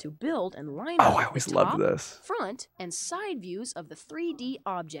pieces to build and line Oh, up I always the loved top, this. front, and side views of the 3D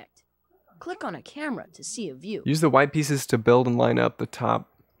object. Click on a camera to see a view. Use the white pieces to build and line up the top.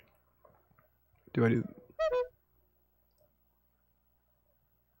 Do I do...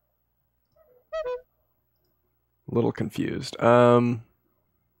 A little confused.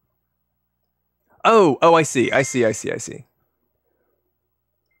 Oh, I see.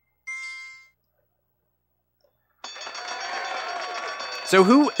 So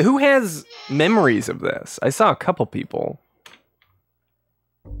who has memories of this? I saw a couple people.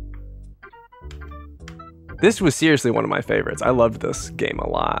 This was seriously one of my favorites. I loved this game a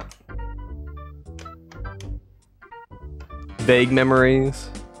lot. vague memories.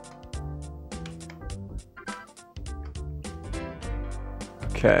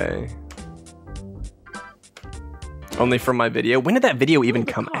 Okay. Only from my video? When did that video even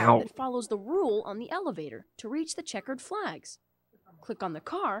come out? That follows the rule on the elevator to reach the checkered flags. Click on the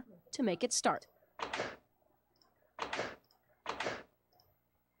car to make it start.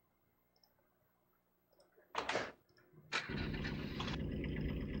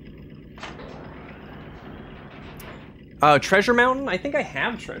 Treasure Mountain? I think I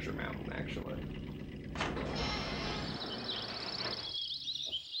have Treasure Mountain, actually.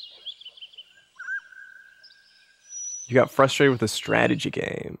 You got frustrated with a strategy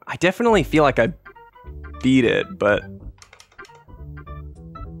game. I definitely feel like I beat it, but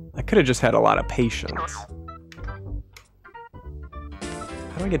I could have just had a lot of patience. How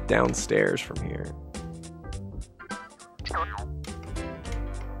do I get downstairs from here?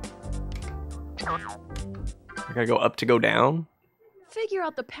 I gotta go up to go down? Figure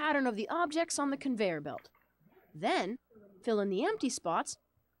out the pattern of the objects on the conveyor belt. Then, fill in the empty spots.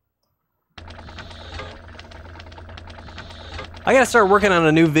 I gotta start working on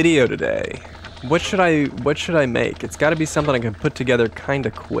a new video today. What should I make? It's gotta be something I can put together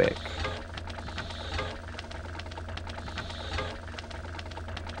kinda quick.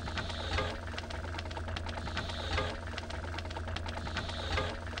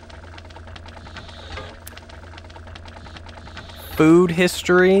 Food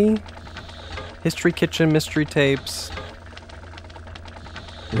history. History kitchen, mystery tapes.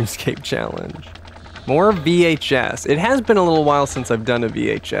 RuneScape challenge. More VHS. It has been a little while since I've done a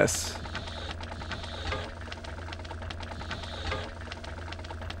VHS.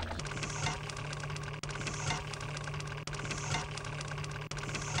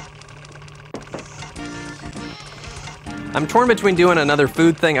 I'm torn between doing another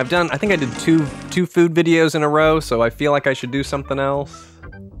food thing. I think I did two food videos in a row, so I feel like I should do something else.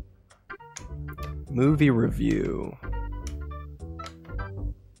 Movie review.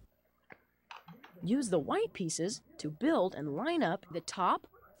 Use the white pieces to build and line up the top,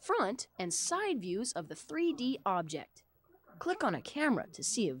 front, and side views of the 3D object. Click on a camera to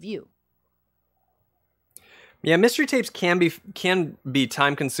see a view. Yeah, mystery tapes can be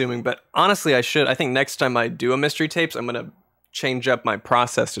time consuming, but honestly, I think next time I do a mystery tapes, I'm gonna change up my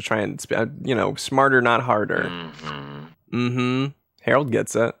process to try and, smarter, not harder. Mm-hmm. Harold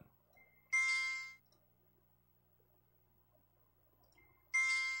gets it.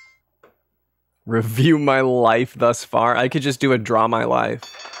 Review my life thus far. I could just do a draw my life.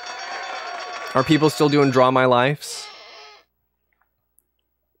 Are people still doing draw my lives?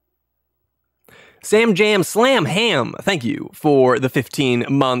 Sam Jam Slam Ham, thank you for the 15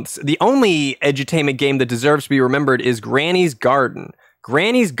 months. The only edutainment game that deserves to be remembered is Granny's Garden.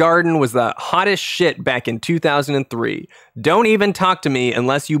 Granny's Garden was the hottest shit back in 2003. Don't even talk to me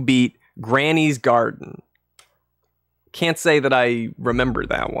unless you beat Granny's Garden. Can't say that I remember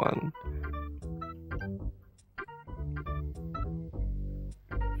that one.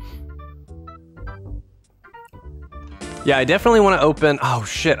 Yeah, I definitely want to open... Oh,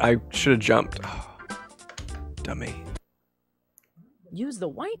 shit, I should have jumped. Oh, dummy. Use the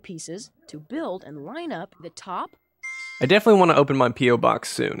white pieces to build and line up the top. I definitely want to open my P.O.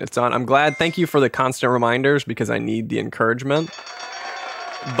 box soon. It's on. I'm glad. Thank you for the constant reminders because I need the encouragement.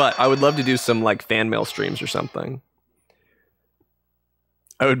 But I would love to do some, fan mail streams or something.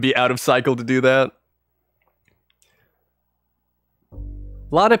 I would be out of cycle to do that.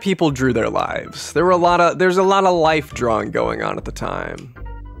 A lot of people drew their lives. There's a lot of life drawing going on at the time.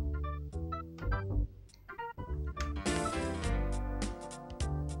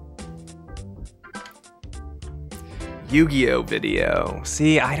 Yu-Gi-Oh video.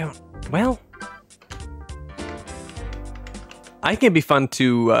 See, I think it'd be fun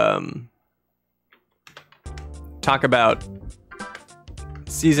to talk about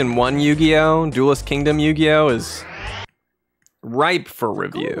Season 1 Yu-Gi-Oh! Duelist Kingdom Yu-Gi-Oh! Is ripe for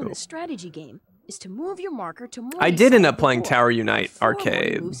review. The goal in the strategy game is to move your marker to more. I did end up playing Tower Unite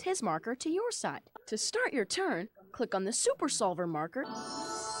Arcade. Moves his marker to your side. To start your turn, click on the Super Solver marker.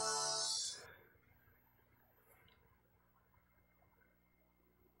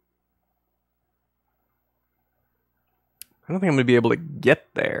 I don't think I'm gonna be able to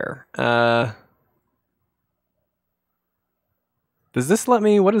get there. Does this let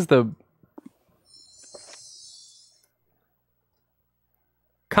me? What is the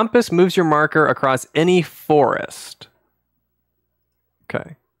compass moves your marker across any forest?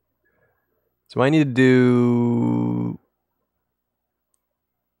 Okay. So I need to do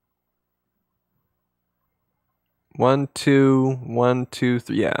 1, 2, 1, 2,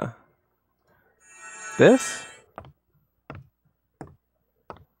 3. Yeah. This?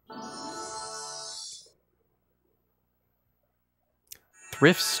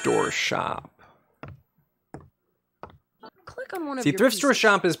 thrift store shop. Click on one of See, your thrift store pieces.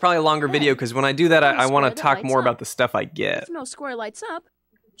 shop is probably a longer video because when I do that, I want square to that talk lights more up. about the stuff I get. If no square lights up,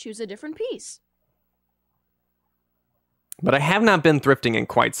 choose a different piece. But I have not been thrifting in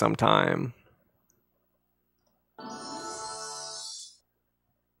quite some time.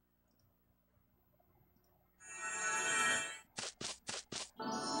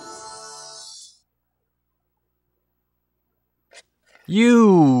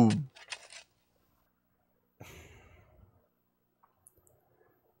 You...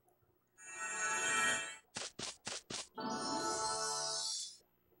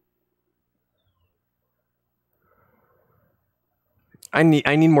 I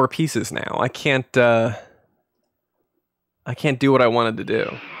need more pieces now. I can't do what I wanted to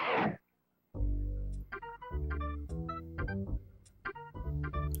do.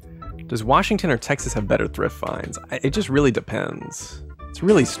 Does Washington or Texas have better thrift finds? It just really depends. It's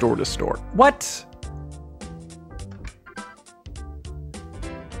really store to store. What?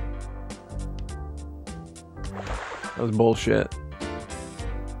 That was bullshit.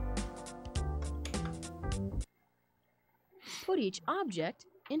 Put each object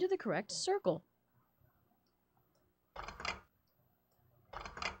into the correct circle.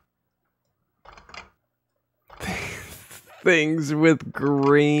 Things with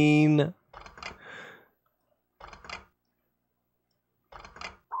green.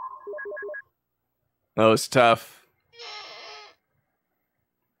 That was tough.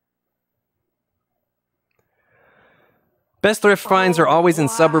 Best thrift finds are always in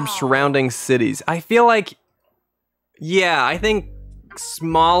suburbs surrounding cities. I feel like, yeah, I think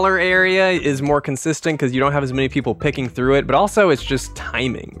smaller area is more consistent because you don't have as many people picking through it, but also it's just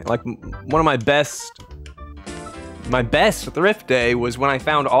timing. Like one of my best thrift day was when I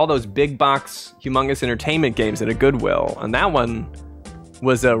found all those big box humongous entertainment games at a Goodwill, and that one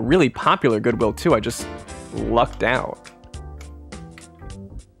was a really popular Goodwill too. I just lucked out.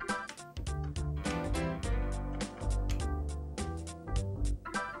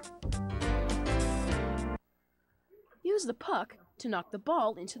 Use the puck to knock the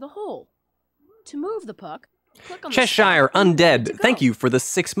ball into the hole. To move the puck, click on the Cheshire spot where you want it Undead, to go. thank you for the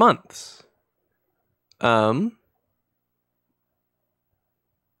 6 months.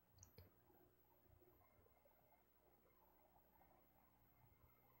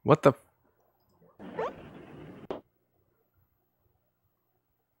 What the?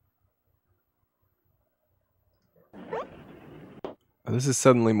 Oh, this is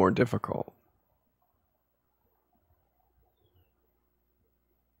suddenly more difficult.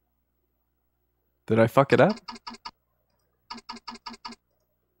 Did I fuck it up?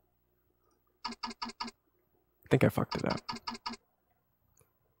 I think I fucked it up.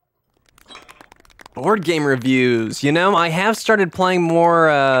 Board game reviews. You know, I have started playing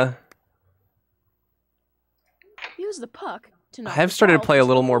more, Use the puck to I knock have the started to ball play a into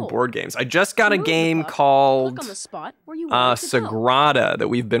little the more hole. board games. I just got To a move the game puck, called click on the spot where you want it to go. Sagrada that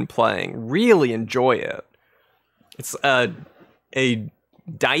we've been playing. Really enjoy it. It's a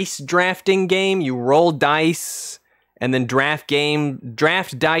dice drafting game. You roll dice and then draft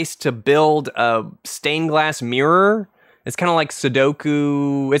dice to build a stained glass mirror. It's kind of like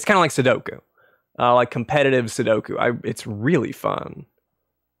Sudoku. It's kind of like Sudoku. Like competitive Sudoku. It's really fun.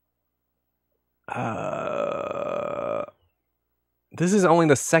 This is only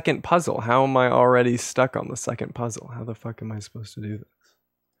the second puzzle. How am I already stuck on the second puzzle? How the fuck am I supposed to do this?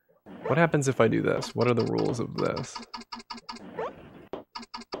 What happens if I do this? What are the rules of this?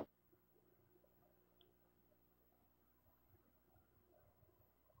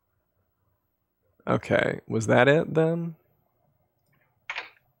 Okay, was that it then?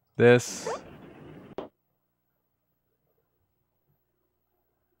 This.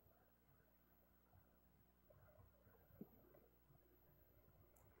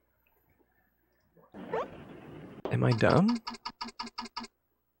 Am I dumb?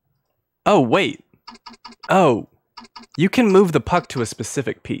 Oh, wait. Oh, you can move the puck to a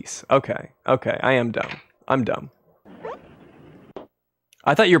specific piece. Okay, okay, I am dumb. I'm dumb.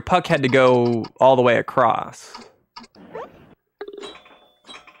 I thought your puck had to go all the way across.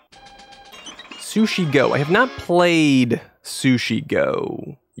 Sushi Go. I have not played Sushi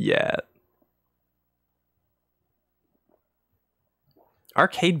Go yet.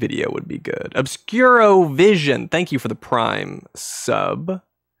 Arcade video would be good. Obscuro Vision. Thank you for the Prime sub.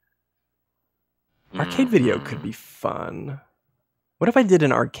 Arcade video could be fun. What if I did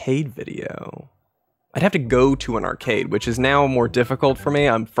an arcade video? I'd have to go to an arcade, which is now more difficult for me.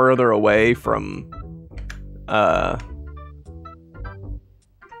 I'm further away from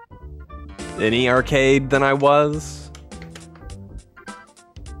any arcade than I was.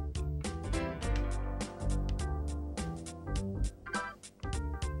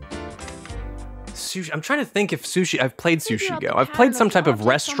 Sushi. I'm trying to think if sushi. I've played Figure Sushi out Go. the I've played pattern some of type the of objects on the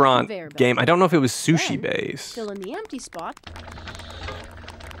restaurant conveyor belt. game. I don't know if it was sushi Then, based. fill in the empty spot.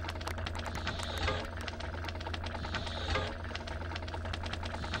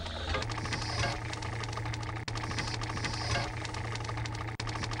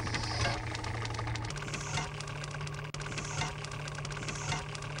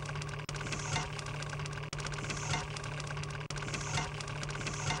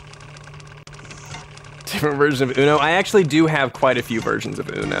 Different version of Uno. I actually do have quite a few versions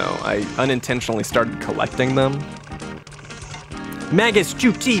of Uno. I unintentionally started collecting them. Magus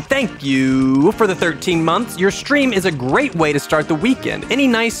QT, thank you for the 13 months. Your stream is a great way to start the weekend. Any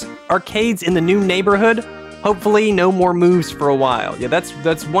nice arcades in the new neighborhood? Hopefully no more moves for a while. Yeah,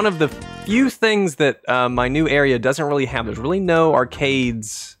 that's one of the few things that my new area doesn't really have. There's really no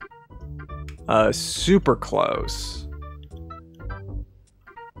arcades super close.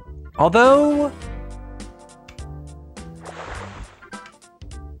 Although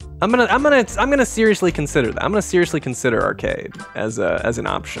I'm gonna seriously consider that. I'm gonna seriously consider arcade as an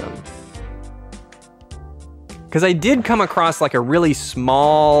option. Cause I did come across like a really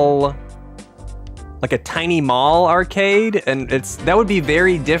small, like a tiny mall arcade, and that would be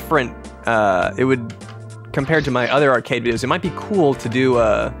very different. It would, compared to my other arcade videos, it might be cool to do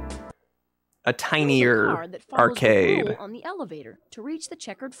a tinier arcade. The on the elevator to reach the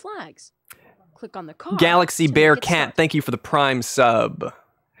checkered flags. Click on the car. Galaxy Bear Cat, thank you for the Prime sub.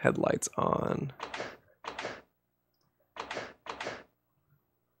 Headlights on.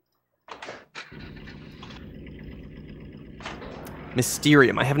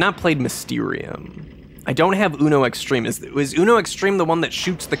 Mysterium. I have not played Mysterium. I don't have Uno Extreme. Is Uno Extreme the one that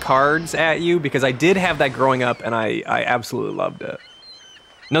shoots the cards at you? Because I did have that growing up and I absolutely loved it.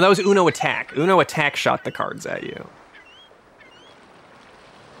 No, that was Uno Attack. Uno Attack shot the cards at you.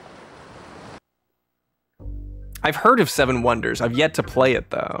 I've heard of Seven Wonders. I've yet to play it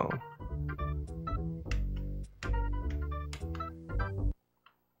though.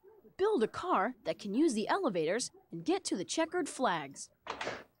 Build a car that can use the elevators and get to the checkered flags.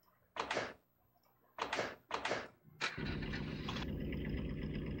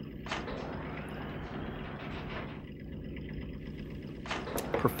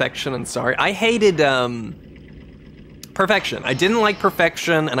 Perfection and Sorry. I hated Perfection. I didn't like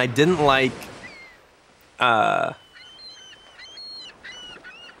Perfection, and I didn't like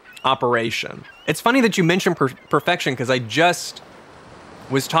Operation. It's funny that you mentioned Perfection because I just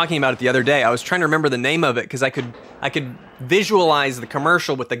was talking about it the other day. I was trying to remember the name of it because I could visualize the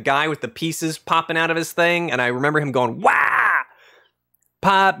commercial with the guy with the pieces popping out of his thing, and I remember him going, "Wah!"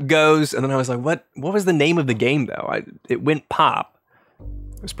 Pop goes, and then I was like, "What was the name of the game though?" It went pop.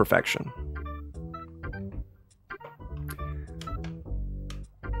 It was Perfection.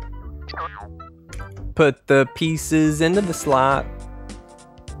 Put the pieces into the slot.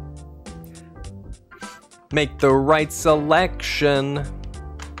 Make the right selection.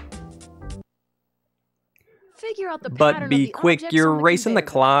 Figure out the But pattern be of the quick, objects you're on the racing the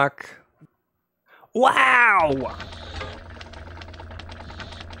conveyor belt. clock. Wow!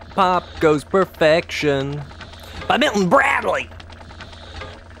 Pop goes Perfection. By Milton Bradley.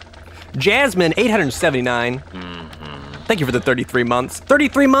 Jasmine, 879. Thank you for the 33 months.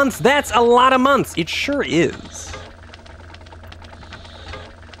 33 months, that's a lot of months. It sure is.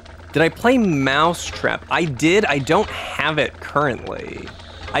 Did I play Mousetrap? I did. I don't have it currently.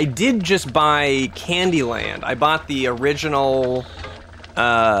 I did just buy Candyland. I bought the original,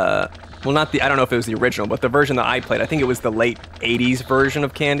 well, not the, I don't know if it was the original, but the version that I played. I think it was the late 80s version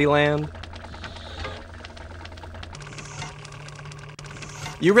of Candyland.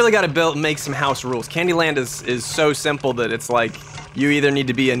 You really gotta make some house rules. Candyland is so simple that it's like, you either need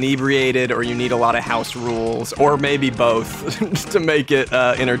to be inebriated or you need a lot of house rules, or maybe both to make it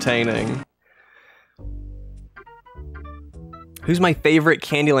entertaining. Who's my favorite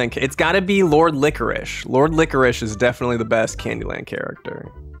Candyland? It's gotta be Lord Licorice. Lord Licorice is definitely the best Candyland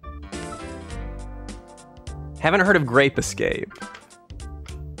character. Haven't heard of Grape Escape.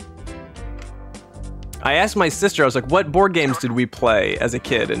 I asked my sister, I was like, what board games did we play as a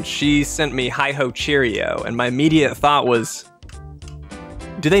kid? And she sent me Hi Ho Cheerio, and my immediate thought was,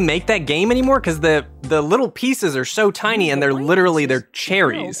 do they make that game anymore? Because the little pieces are so tiny and they're literally, they're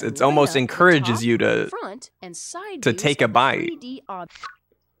cherries. It almost encourages you to take a bite.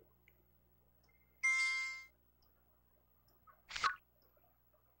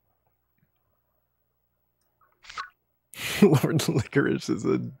 Lord Licorice is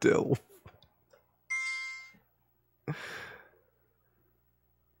a dilf.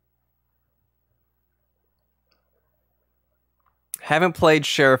 Haven't played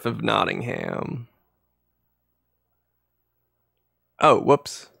Sheriff of Nottingham. Oh,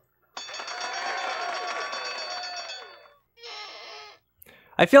 whoops.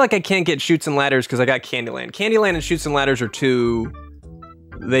 I feel like I can't get Chutes and Ladders because I got Candyland. Candyland and Chutes and Ladders are too...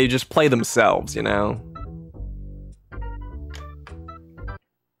 They just play themselves, you know?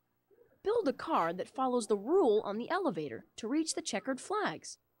 Build a car that follows the rule on the elevator to reach the checkered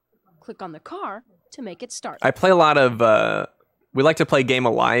flags. Click on the car to make it start. I play a lot of... we like to play Game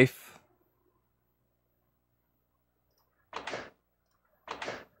of Life.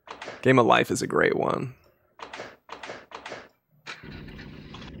 Game of Life is a great one.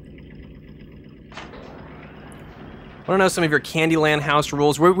 I don't know some of your Candyland house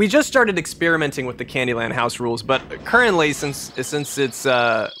rules. We just started experimenting with the Candyland house rules, but currently, since it's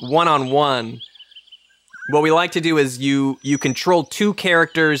one-on-one, what we like to do is you control 2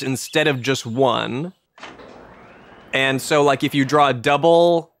 characters instead of just one. And so, like, if you draw a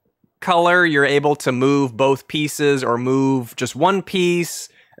double color, you're able to move both pieces or move just one piece,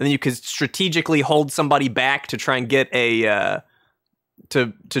 and then you could strategically hold somebody back to try and get a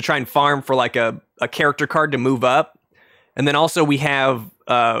to try and farm for like a character card to move up. And then also we have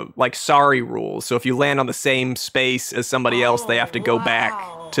like sorry rules. So if you land on the same space as somebody else, they have to go back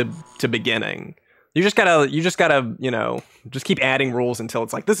to beginning. You just gotta, you know, just keep adding rules until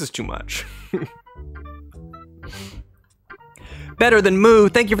it's like, this is too much. Better than Moo,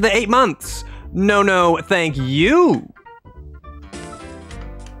 thank you for the 8 months. No, thank you.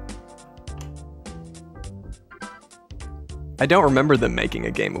 I don't remember them making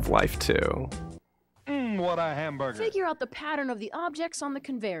a Game of Life too. What a hamburger. Figure out the pattern of the objects on the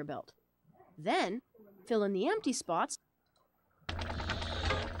conveyor belt. Then, fill in the empty spots.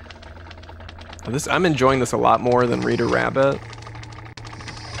 I'm enjoying this a lot more than Reader Rabbit.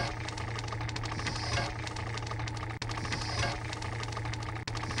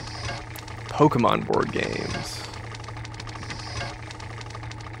 Pokemon board games.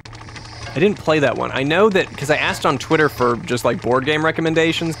 I didn't play that one. I know that because I asked on Twitter for just like board game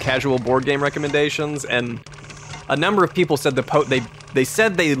recommendations, casual board game recommendations, and a number of people said they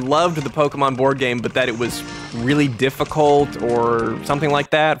said they loved the Pokemon board game, but that it was really difficult or something like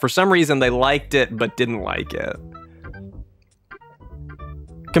that. For some reason, they liked it but didn't like it.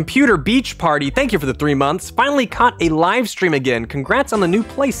 Computer Beach Party, thank you for the 3 months. Finally caught a live stream again. Congrats on the new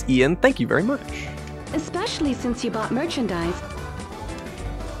place, Ian. Thank you very much. Especially since you bought merchandise.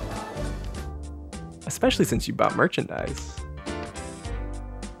 Especially since you bought merchandise.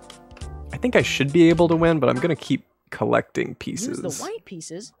 I think I should be able to win, but I'm gonna keep collecting pieces. Use the white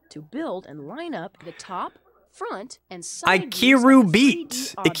pieces to build and line up the top, front, and side. Ikiru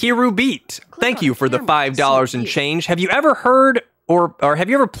Beat. Thank you for the $5 and change. Have you ever heard or have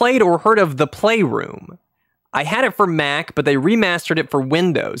you ever played or heard of The Playroom? I had it for Mac, but they remastered it for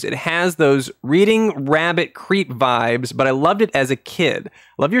Windows. It has those Reading Rabbit Creep vibes, but I loved it as a kid.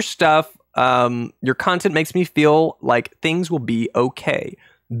 Love your stuff. Your content makes me feel like things will be okay.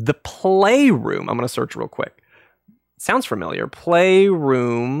 The Playroom. I'm going to search real quick. Sounds familiar.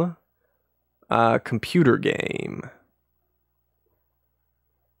 Playroom computer game.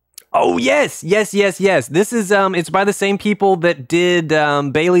 Oh, yes. This is, it's by the same people that did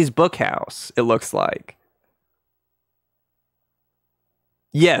Bailey's Bookhouse, it looks like.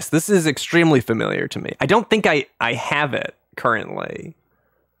 Yes, this is extremely familiar to me. I don't think I have it currently.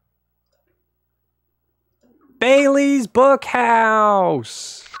 Bailey's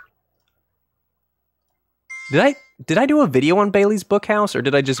Bookhouse. Did I do a video on Bailey's Bookhouse, or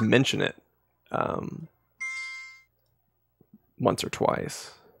did I just mention it once or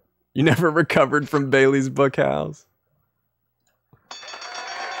twice? You never recovered from Bailey's Bookhouse?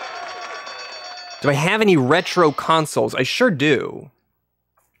 Do I have any retro consoles? I sure do.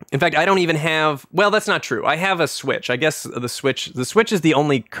 In fact, I don't even have... Well, that's not true. I have a Switch. I guess the Switch is the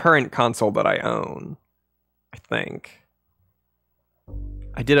only current console that I own. I think.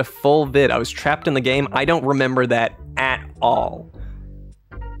 I did a full vid. I was trapped in the game. I don't remember that at all.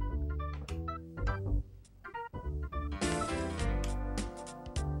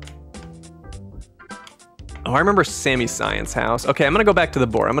 Oh, I remember Sammy Science House. Okay, I'm gonna go back to the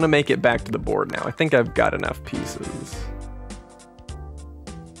board. I'm gonna make it back to the board now. I think I've got enough pieces.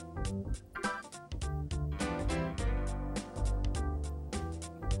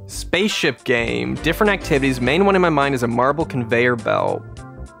 Spaceship game, different activities. Main one in my mind is a marble conveyor belt.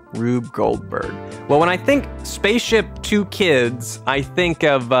 Rube Goldberg. Well, when I think Spaceship 2 Kids, I think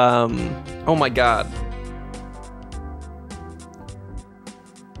of, oh my God.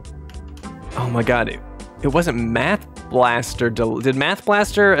 Oh my God, it wasn't Math Blaster. Did Math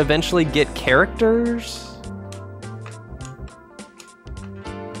Blaster eventually get characters?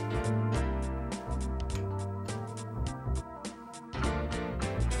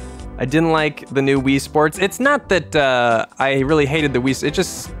 I didn't like the new Wii Sports. It's not that I really hated the Wii. It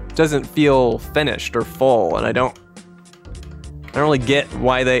just doesn't feel finished or full, and I don't really get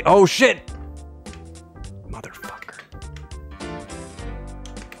why they. Oh shit! Motherfucker.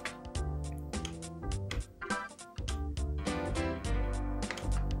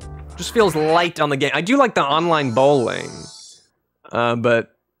 Just feels light on the game. I do like the online bowling,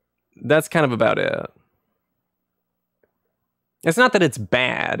 but that's kind of about it. It's not that it's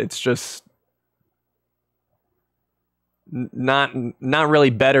bad. It's just not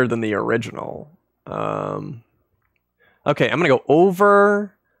really better than the original. Okay, I'm gonna go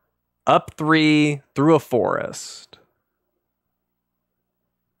over, up 3, through a forest.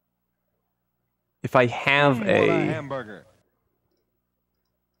 If I have What a hamburger.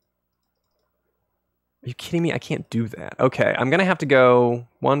 Are you kidding me? I can't do that. Okay, I'm gonna have to go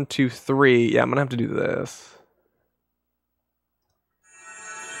 1, 2, 3. Yeah, I'm gonna have to do this.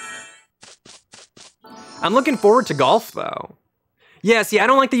 I'm looking forward to golf, though. Yeah, see, I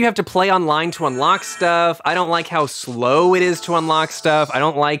don't like that you have to play online to unlock stuff. I don't like how slow it is to unlock stuff. I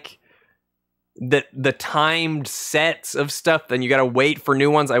don't like the timed sets of stuff, then you gotta wait for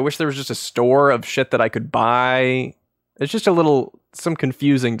new ones. I wish there was just a store of shit that I could buy. It's just some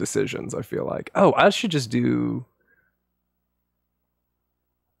confusing decisions, I feel like. Oh, I should just do...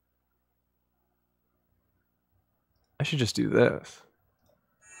 I should just do this.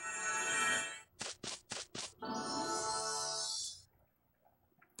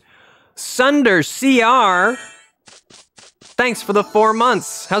 Sunder CR, thanks for the 4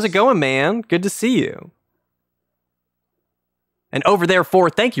 months. How's it going, man? Good to see you. And over there, 4,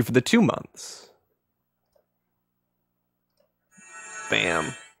 thank you for the 2 months.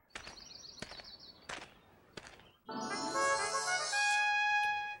 Bam.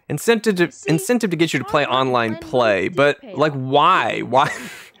 Incentive to get you to play online play, but like why?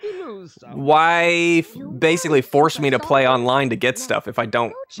 Why basically force me to play online to get stuff if I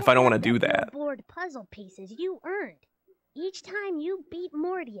don't want to do that? Board puzzle pieces you earned. Each time you beat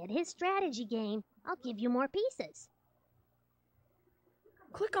Morty at his strategy game, I'll give you more pieces.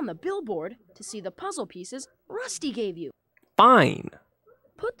 Click on the billboard to see the puzzle pieces Rusty gave you. Fine.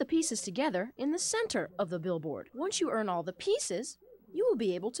 Put the pieces together in the center of the billboard. Once you earn all the pieces, you will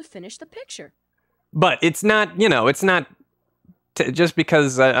be able to finish the picture. But it's not, it's not... just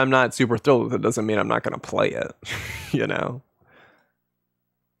because I'm not super thrilled with it doesn't mean I'm not going to play it,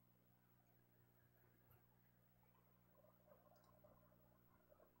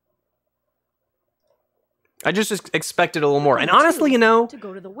 I just expected a little more. And honestly, to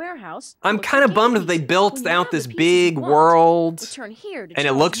go to the warehouse, I'm kind of bummed that they built out this big world and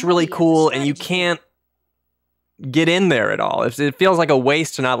it looks really cool and you can't get in there at all. It feels like a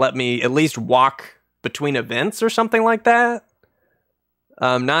waste to not let me at least walk between events or something like that.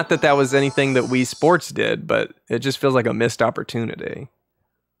 Not that that was anything that Wii Sports did, but it just feels like a missed opportunity.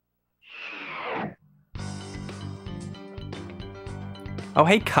 Oh,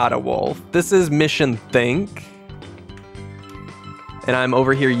 hey, Kata Wolf. This is Mission Think. And I'm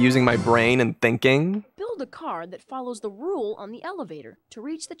over here using my brain and thinking. Build a car that follows the rule on the elevator to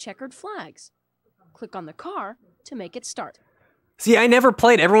reach the checkered flags. Click on the car to make it start. See, I never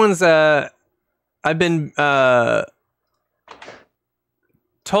played. Everyone's, I've been,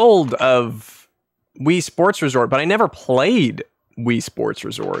 told of Wii Sports Resort, but I never played Wii Sports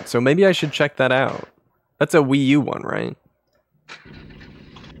Resort, so maybe I should check that out. That's a Wii U one, right?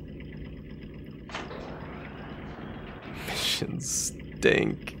 Mission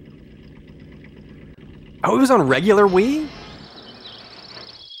Stink. Oh, it was on regular Wii?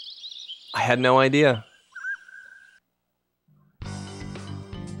 I had no idea.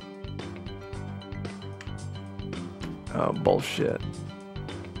 Oh, bullshit.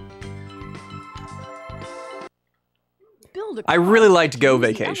 I really liked Go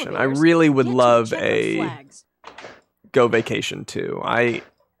Vacation. I really would love a Go Vacation 2. I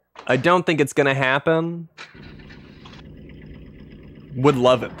don't think it's gonna happen. Would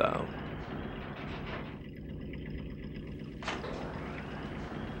love it though.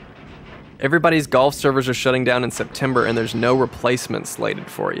 Everybody's golf servers are shutting down in September and there's no replacement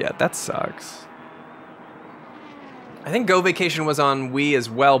slated for it yet. That sucks. I think Go Vacation was on Wii as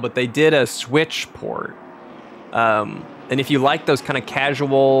well, but they did a Switch port. And if you like those kind of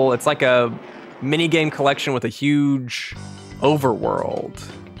casual, it's like a minigame collection with a huge overworld.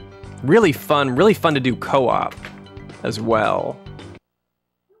 Really fun to do co-op as well.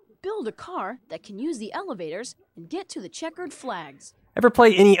 Build a car that can use the elevators and get to the checkered flags. Ever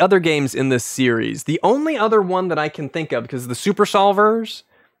play any other games in this series? The only other one that I can think of, because the Super Solvers,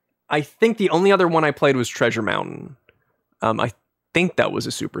 I think the only other one I played was Treasure Mountain. think that was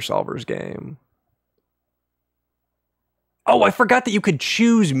a Super Solvers game. Oh, I forgot that you could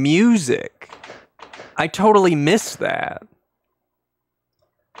choose music. I totally missed that.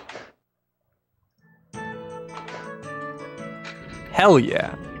 Hell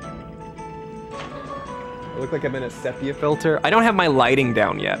yeah. I look like I'm in a sepia filter. I don't have my lighting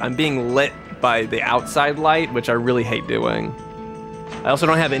down yet. I'm being lit by the outside light, which I really hate doing. I also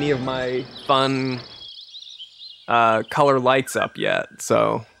don't have any of my fun color lights up yet,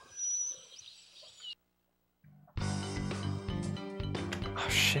 so. Oh,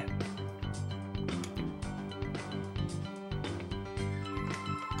 shit.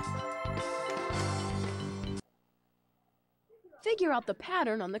 Figure out the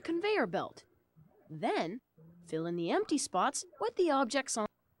pattern on the conveyor belt. Then, fill in the empty spots with the objects on.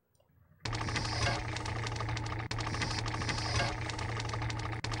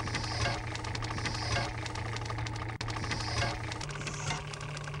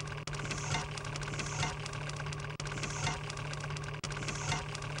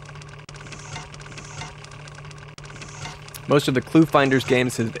 Most of the Clue Finders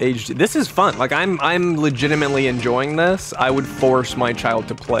games have aged. This is fun. Like I'm legitimately enjoying this. I would force my child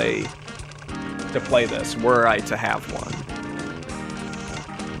to play this were I to have one.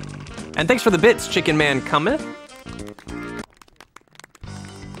 And thanks for the bits, Chicken Man cometh.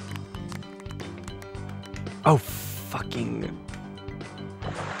 Oh fucking.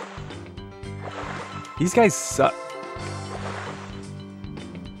 These guys suck.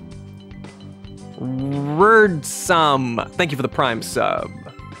 Wordsome. Thank you for the Prime sub.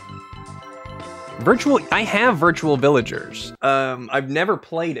 I have Virtual Villagers. I've never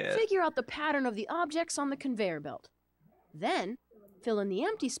played it. Figure out the pattern of the objects on the conveyor belt. Then, fill in the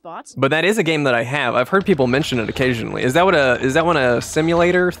empty spots. But that is a game that I have. I've heard people mention it occasionally. Is that one a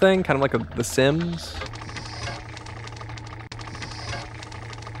simulator thing? Kind of like The Sims?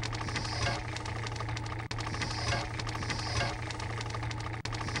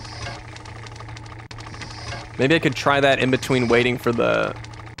 Maybe I could try that in between waiting for the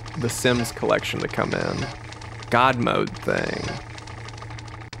Sims collection to come in. God mode thing.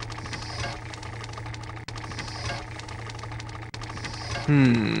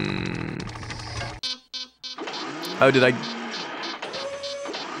 Oh, did I?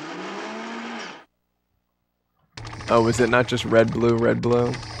 Oh, is it not just red, blue, red,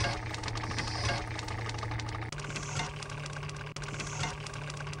 blue?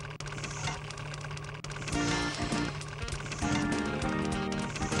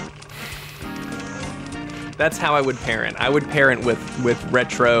 That's how I would parent. I would parent with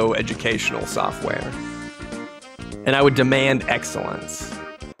retro educational software. And I would demand excellence.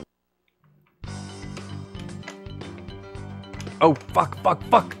 Oh, fuck, fuck,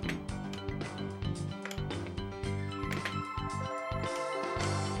 fuck.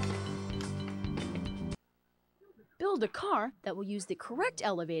 Build a car that will use the correct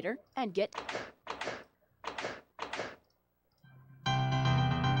elevator and get...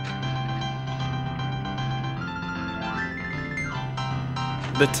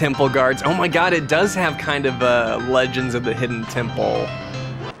 The Temple Guards. Oh my god, it does have kind of a Legends of the Hidden Temple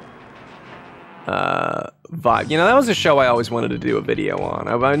vibe. You know, that was a show I always wanted to do a video on.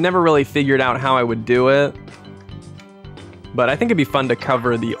 I never really figured out how I would do it. But I think it'd be fun to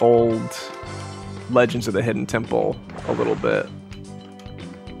cover the old Legends of the Hidden Temple a little bit.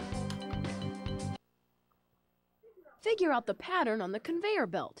 Figure out the pattern on the conveyor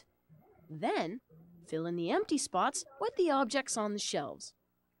belt. Then, fill in the empty spots with the objects on the shelves.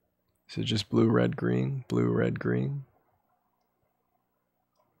 So just blue, red, green, blue, red, green.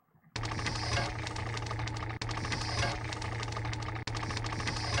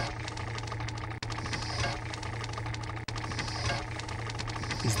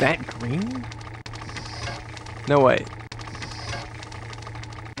 Is that green? No, wait.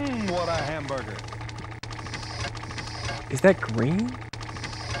 What a hamburger. Is that green?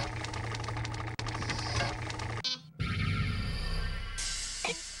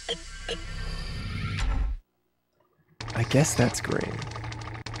 I guess that's green.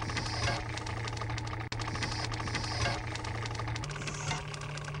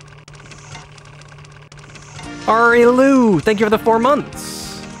 Ari Lou, thank you for the 4 months.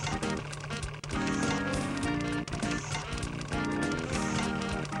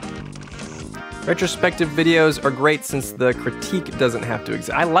 Retrospective videos are great since the critique doesn't have to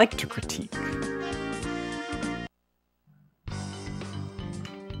exist. I like to critique.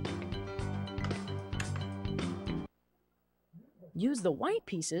 Use the white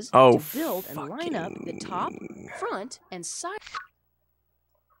pieces to build and line up the top, front, and side.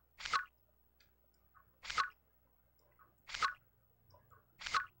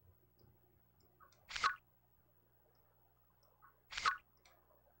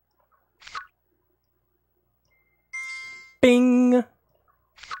 Bing.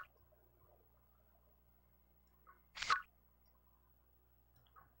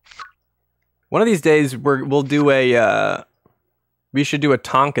 One of these days we'll do a we should do a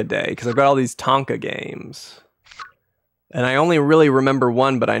Tonka day because I've got all these Tonka games. And I only really remember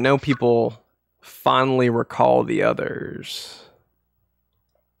one, but I know people fondly recall the others.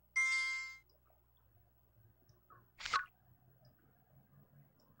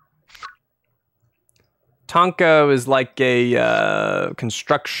 Tonka is like a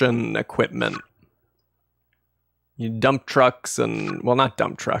construction equipment. You dump trucks and, well, not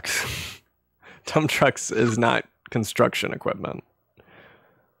dump trucks. Dump trucks is not construction equipment.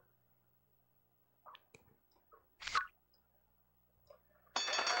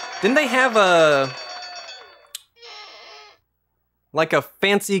 Didn't they have like a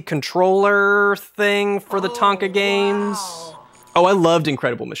fancy controller thing for the Tonka games? Wow. Oh, I loved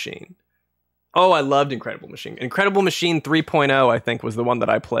Incredible Machine. Oh, I loved Incredible Machine. Incredible Machine 3.0, I think, was the one that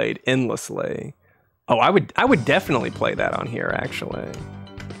I played endlessly. Oh, I would definitely play that on here, actually.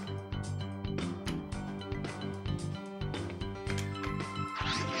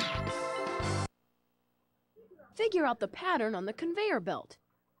 Figure out the pattern on the conveyor belt.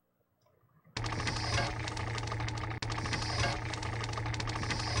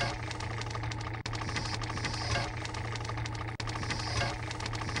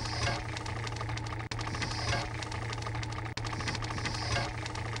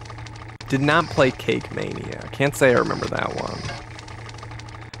 Did not play Cake Mania. Can't say I remember that one.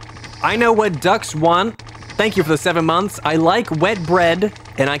 I know what ducks want. Thank you for the 7 months. I like wet bread,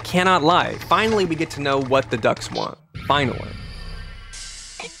 and I cannot lie. Finally, we get to know what the ducks want. Finally.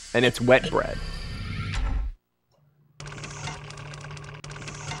 And it's wet bread.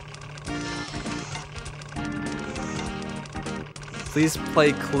 Please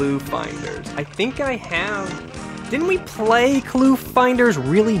play Clue Finders. I think I have... Didn't we play Clue Finders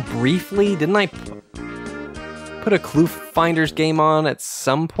really briefly? Didn't I put a Clue Finders game on at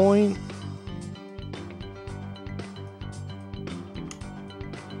some point?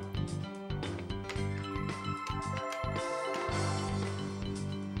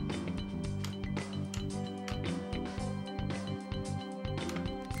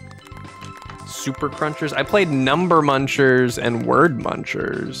 Super Crunchers? I played Number Munchers and Word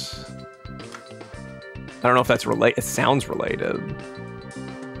Munchers. I don't know if that's related. It sounds related.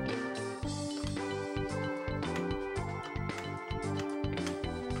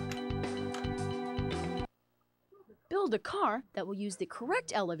 Build a car that will use the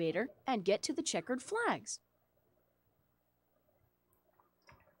correct elevator and get to the checkered flags.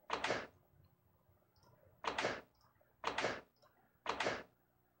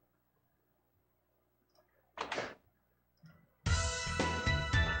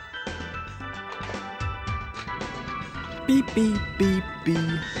 Beep, beep, beep, beep.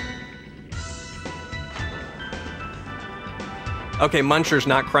 Okay, Munchers,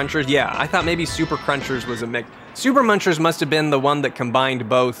 not Crunchers. Yeah, I thought maybe Super Crunchers was a mix. Super Munchers must have been the one that combined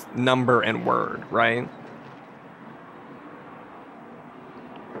both number and word, right?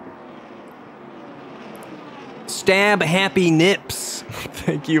 Stab Happy Nips.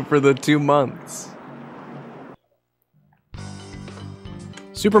 Thank you for the 2 months.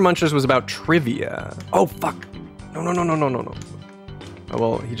 Super Munchers was about trivia. Oh, fuck. No. Oh,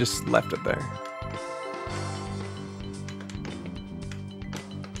 well, he just left it there.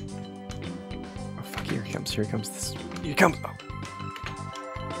 Oh, fuck, here he comes. Here he comes. Here he comes. Oh.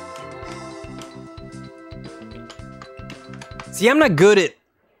 See, I'm not good at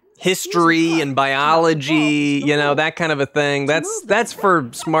history and biology, you know, that kind of a thing. That's for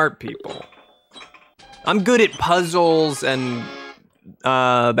smart people. I'm good at puzzles and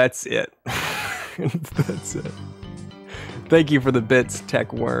that's it. That's it. Thank you for the bits,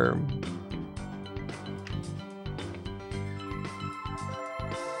 Tech Worm.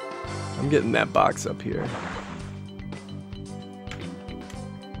 I'm getting that box up here.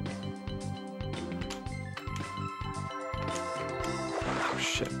 Oh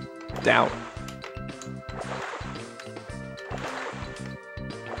shit. Doubt.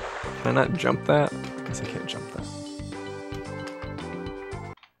 Can I not jump that? I guess I can't jump that.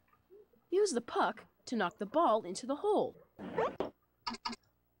 Use the puck to knock the ball into the hole.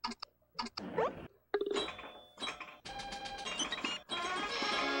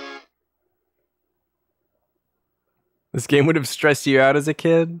 This game would have stressed you out as a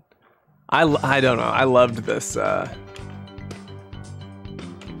kid? I don't know. I loved this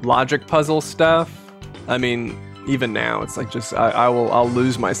logic puzzle stuff. I mean, even now, it's like just I'll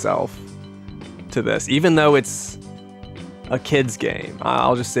lose myself to this, even though it's a kid's game.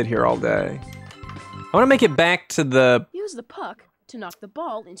 I'll just sit here all day. I want to make it back to the Use the puck to knock the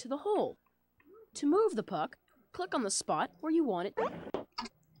ball into the hole. To move the puck, click on the spot where you want it.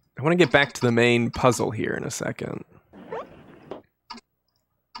 I want to get back to the main puzzle here in a second.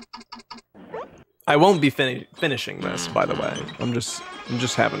 I won't be finishing this, by the way. I'm just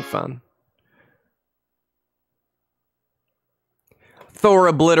having fun. Thor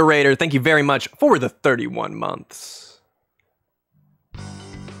Obliterator, thank you very much for the 31 months.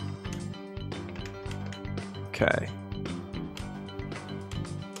 Okay.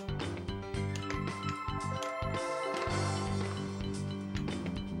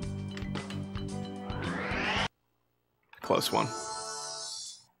 Close one.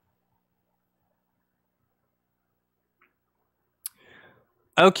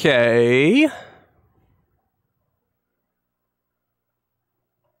 Okay.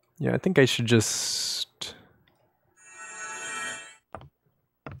 Yeah, I think I should just...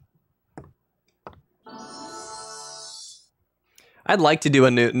 I'd like to do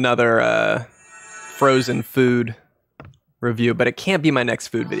another frozen food review, but it can't be my next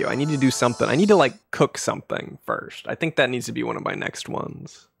food video. I need to do something. I need to, like, cook something first. I think that needs to be one of my next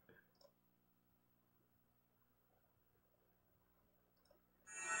ones.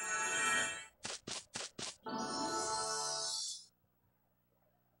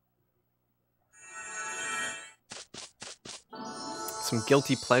 Some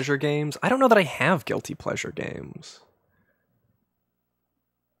guilty pleasure games. I don't know that I have guilty pleasure games.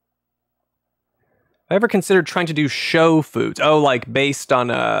 I ever considered trying to do show foods? Oh, like based on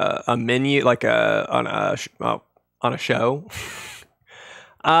a menu, like on a show.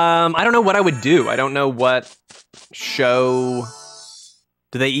 I don't know what I would do. I don't know what show.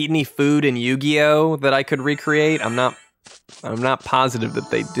 Do they eat any food in Yu-Gi-Oh that I could recreate? I'm not positive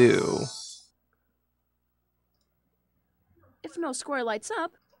that they do. If no square lights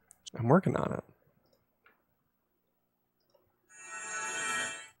up, I'm working on it.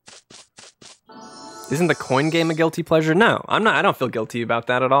 Isn't the coin game a guilty pleasure? No, I'm not. I don't feel guilty about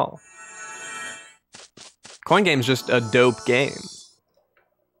that at all. Coin game's just a dope game.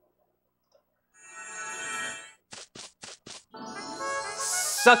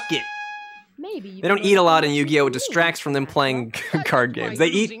 Suck it. maybe They don't eat a lot in Yu-Gi-Oh! It distracts from them playing card games. They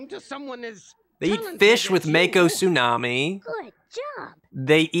eat fish with Mako Tsunami. Good job.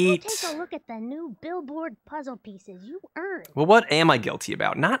 They eat... Take a look at the new billboard puzzle pieces you earned. Well, what am I guilty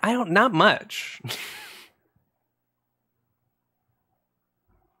about? Not much.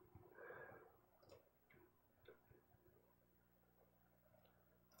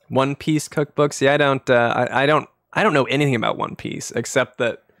 One Piece cookbooks. Yeah, I don't know anything about One Piece except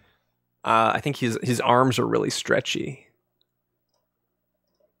that I think his arms are really stretchy.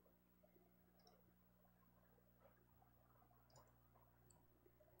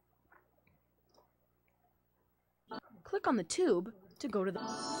 Click on the tube to go to the...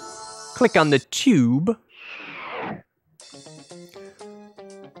 Click on the tube.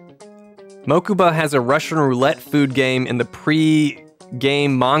 Mokuba has a Russian roulette food game in the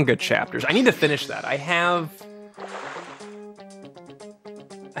pre-game manga chapters. I need to finish that. I have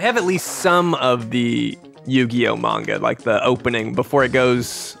at least some of the Yu-Gi-Oh manga, like the opening before it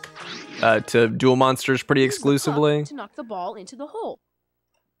goes to Duel Monsters pretty exclusively. To knock the ball into the hole.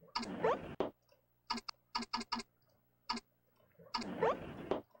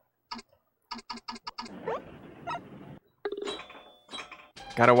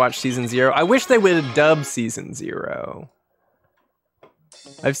 Gotta watch Season 0. I wish they would dub Season 0.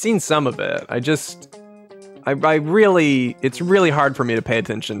 I've seen some of it. It's really hard for me to pay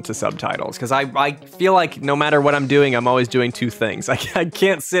attention to subtitles because I feel like no matter what I'm doing, I'm always doing two things. I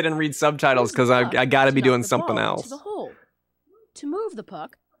can't sit and read subtitles because I gotta be doing something else. To the hole. To move the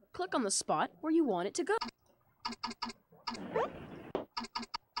puck, click on the spot where you want it to go.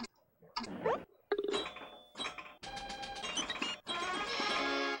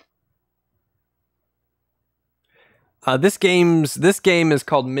 This game is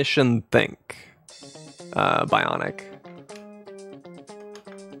called Mission Think. Bionic.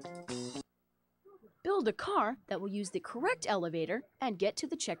 Build a car that will use the correct elevator and get to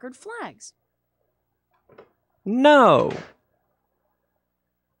the checkered flags. No.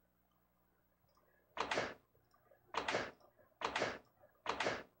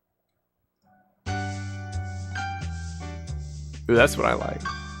 Ooh, that's what I like.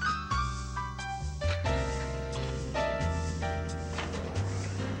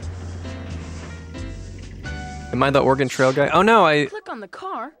 Am I the Oregon Trail guy? Oh no, Click on the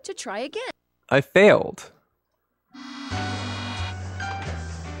car to try again. I failed.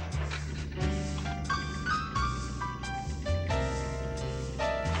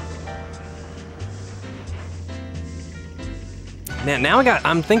 Man, now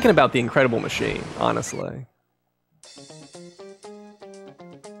I'm thinking about the Incredible Machine, honestly.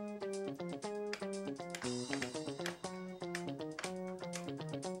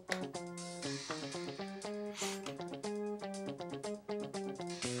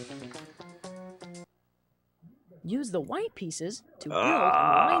 Use the white pieces to build and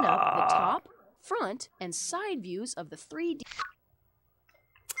line up the top, front, and side views of the 3D.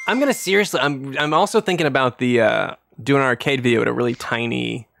 I'm gonna seriously. I'm also thinking about the doing an arcade video at a really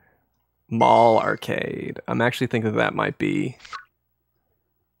tiny mall arcade. I'm actually thinking that might be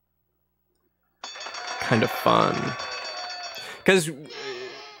kind of fun. Because,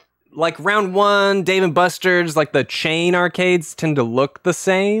 like, round one, Dave and Buster's, like, the chain arcades tend to look the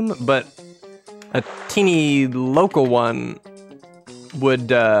same, but a teeny local one would,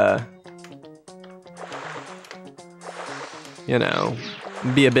 you know,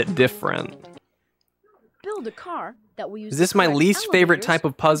 be a bit different. Build a car that will use. Is this my least favorite type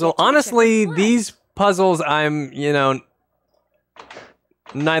of puzzle? Honestly, these puzzles I'm, you know,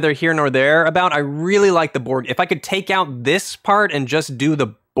 neither here nor there about. I really like the board. If I could take out this part and just do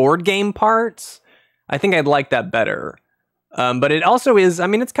the board game parts, I think I'd like that better. But it also is, I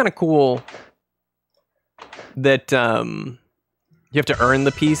mean, it's kind of cool that you have to earn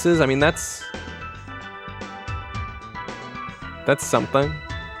the pieces. I mean, that's something.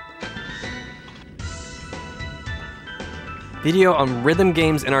 Video on rhythm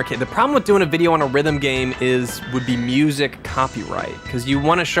games in arcade. The problem with doing a video on a rhythm game would be music copyright, because you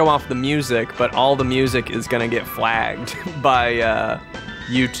want to show off the music, but all the music is gonna get flagged by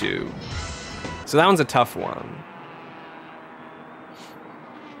YouTube. So that one's a tough one.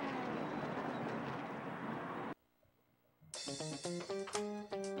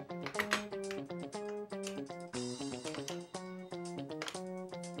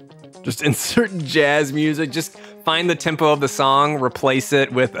 Just insert jazz music. Just find the tempo of the song, replace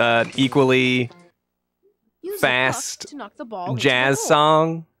it with an equally fast to knock the ball jazz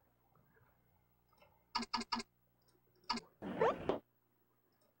song.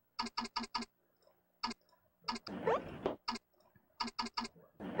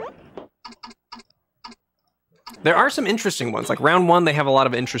 There are some interesting ones. Like round one, they have a lot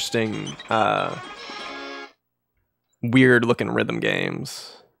of interesting, weird-looking rhythm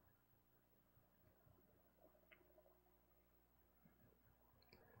games.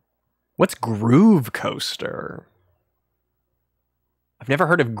 What's Groove Coaster? I've never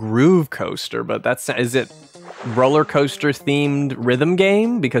heard of Groove Coaster, but is it roller coaster themed rhythm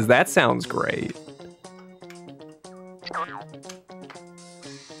game? Because that sounds great.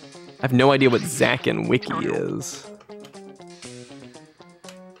 I have no idea what Zack and Wiki is.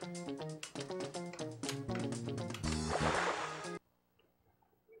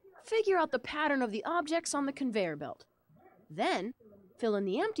 Figure out the pattern of the objects on the conveyor belt. Then, fill in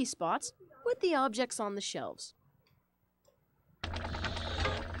the empty spots with the objects on the shelves.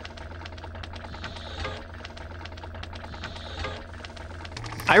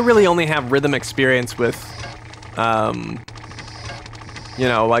 I really only have rhythm experience with, you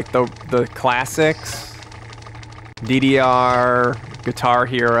know, like the classics. DDR, Guitar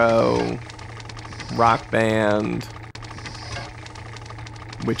Hero, Rock Band,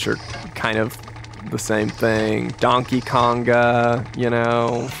 which are kind of the same thing. Donkey Konga, you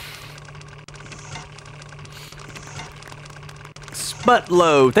know.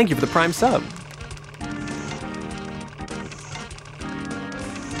 Sputlow, thank you for the Prime sub.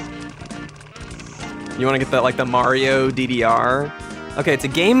 You want to get like the Mario DDR? Okay, it's a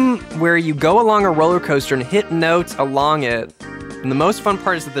game where you go along a roller coaster and hit notes along it. And the most fun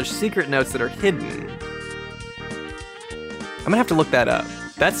part is that there's secret notes that are hidden. I'm gonna have to look that up.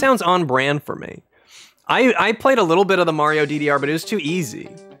 That sounds on brand for me. I played a little bit of the Mario DDR, but it was too easy.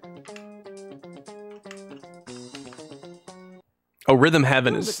 Oh, Rhythm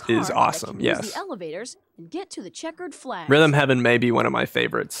Heaven is awesome, yes. The elevators and get to the checkered flag. Rhythm Heaven may be one of my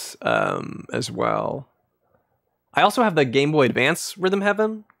favorites as well. I also have the Game Boy Advance Rhythm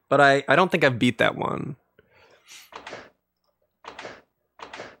Heaven, but I don't think I've beat that one.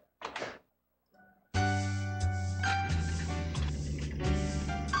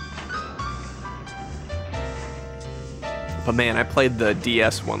 But man, I played the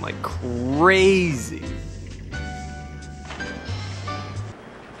DS one like crazy.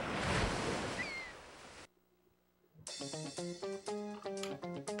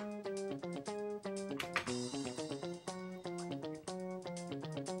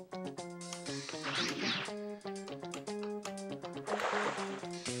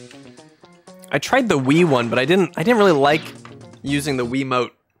 I tried the Wii one, but I didn't really like using the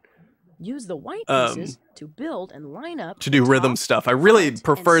Wiimote Use the white pieces to build and line up to do rhythm stuff. I really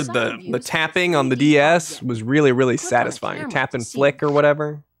preferred the tapping on the DS. Was really satisfying. Tap and flick or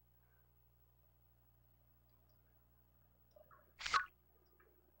whatever.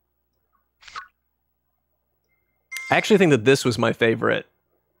 I actually think that this was my favorite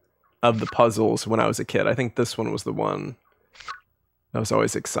of the puzzles when I was a kid. I think this one was the one I was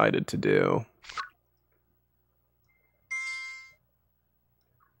always excited to do.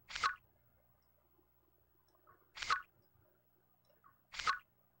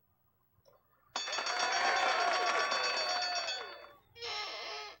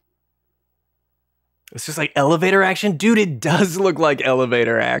 It's just like elevator action? Dude, it does look like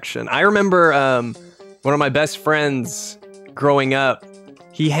elevator action. I remember one of my best friends growing up,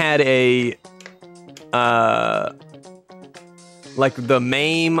 he had a, like the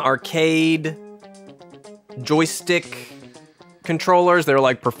MAME arcade joystick controllers. They're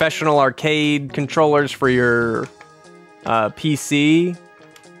like professional arcade controllers for your PC.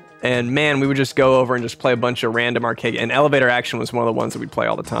 And man, we would just go over and just play a bunch of random arcade. And elevator action was one of the ones that we'd play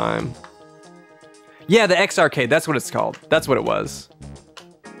all the time. Yeah, the X Arcade, that's what it's called. That's what it was.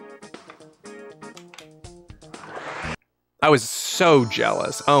 I was so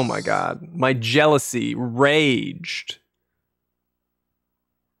jealous. Oh my god. My jealousy raged.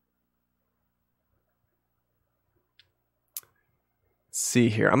 Let's see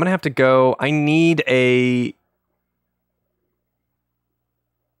here. I'm gonna have to go. I need a...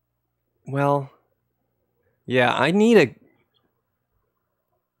 Well... Yeah, I need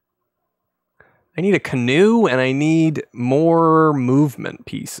a canoe, and I need more movement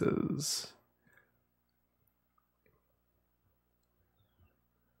pieces.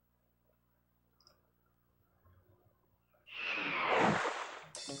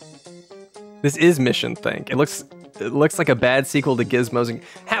 This is Mission Think. It looks like a bad sequel to Gizmos and...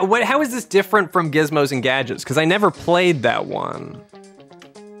 How is this different from Gizmos and Gadgets? Because I never played that one.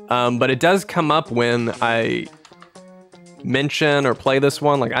 But it does come up when I mention or play this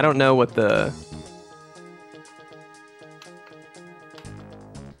one. Like, I don't know what the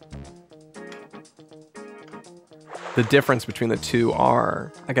difference between the two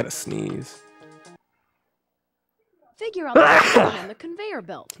are. I gotta sneeze. Figure out the on the conveyor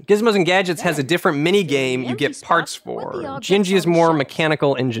belt. Gizmos and Gadgets has a different mini game you get parts for. Gingy is more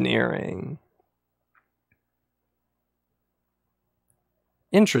mechanical engineering.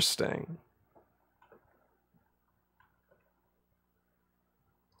 Interesting.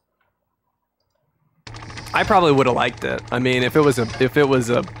 I probably would have liked it. I mean, if it was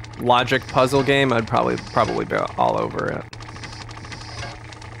a logic puzzle game, I'd probably be all over it.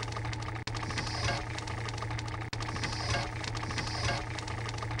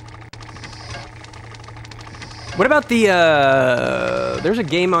 What about the there's a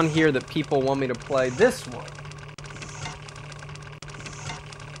game on here that people want me to play. This one.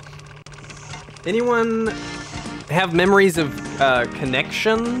 Anyone have memories of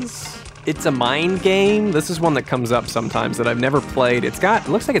Connections? It's a mind game. This is one that comes up sometimes that I've never played. It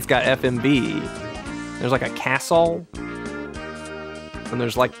looks like it's got FMV. There's like a castle. And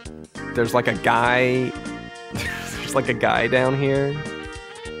there's like a guy. There's like a guy down here.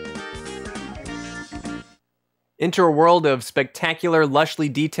 Enter a world of spectacular,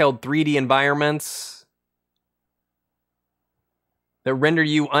 lushly detailed 3D environments that render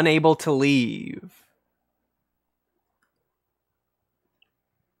you unable to leave.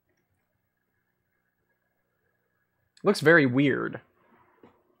 Looks very weird.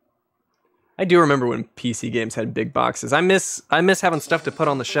 I do remember when PC games had big boxes. I miss having stuff to put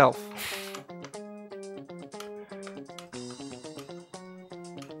on the shelf.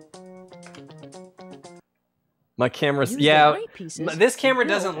 My camera's, yeah, this camera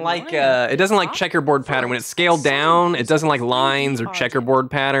doesn't like, it doesn't like checkerboard pattern. When it's scaled down, it doesn't like lines or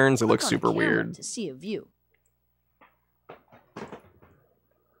checkerboard patterns. It looks super weird. To see a view.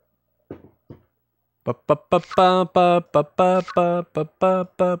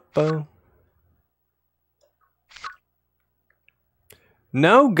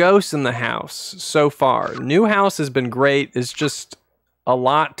 No ghosts in the house so far. New house has been great. It's just a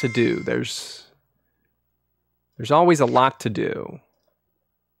lot to do. There's always a lot to do.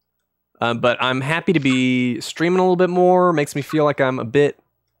 But I'm happy to be streaming a little bit more. Makes me feel like I'm a bit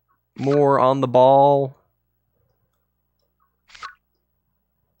more on the ball.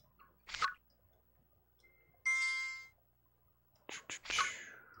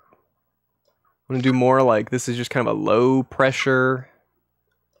 I'm gonna do more like, this is just kind of a low pressure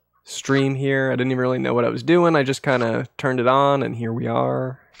stream here. I didn't even really know what I was doing. I just kind of turned it on and here we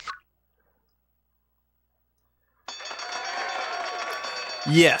are.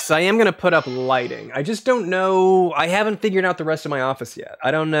 Yes, I am going to put up lighting. I just don't know. I haven't figured out the rest of my office yet.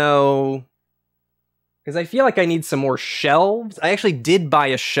 I don't know. Because I feel like I need some more shelves. I actually did buy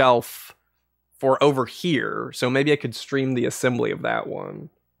a shelf for over here, so maybe I could stream the assembly of that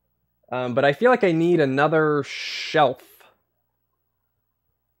one. But I feel like I need another shelf.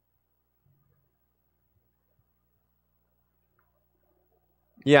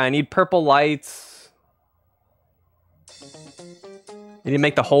 Yeah, I need purple lights. I need to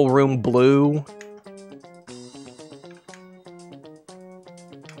make the whole room blue.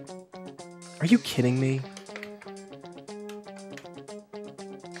 Are you kidding me?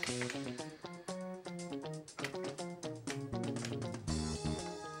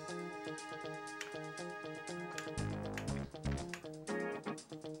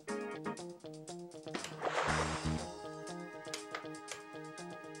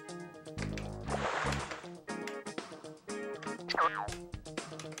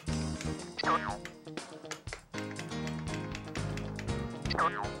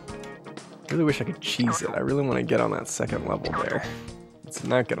 I really wish I could cheese it. I really want to get on that second level there. It's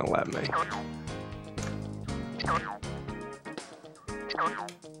not gonna let me.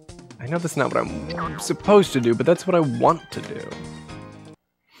 I know that's not what I'm supposed to do, but that's what I want to do.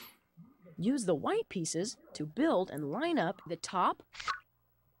 Use the white pieces to build and line up the top,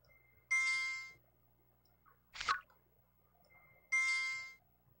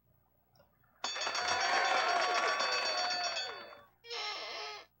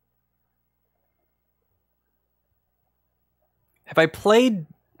 Have I played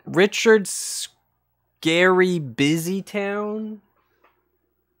Richard's Scary Busy Town?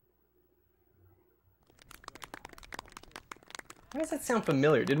 Why does that sound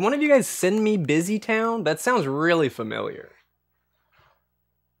familiar? Did one of you guys send me Busy Town? That sounds really familiar.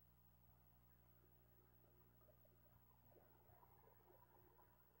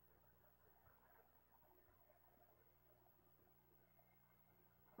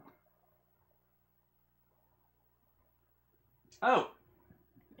 Oh.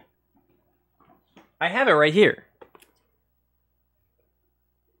 I have it right here.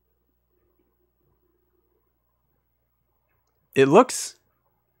 It looks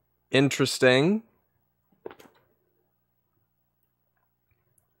interesting.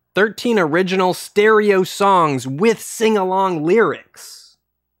 13 original stereo songs with sing-along lyrics.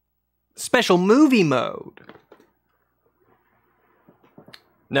 Special movie mode.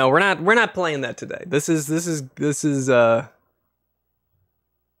 No, we're not playing that today. This is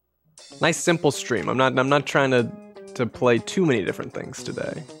nice simple stream. I'm not trying to play too many different things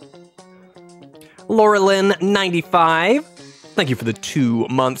today. Laura Lynn 95. Thank you for the 2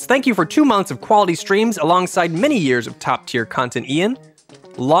 months. Thank you for 2 months of quality streams alongside many years of top tier content, Ian.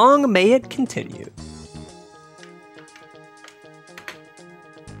 Long may it continue.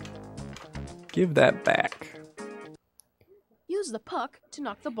 Give that back. use the puck to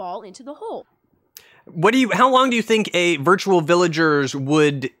knock the ball into the hole. How long do you think a virtual villagers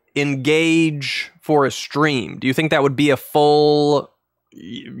would engage for a stream? Do you think that would be a full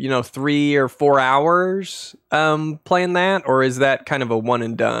 3 or 4 hours playing that, or is that kind of a one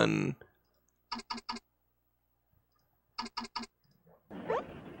and done?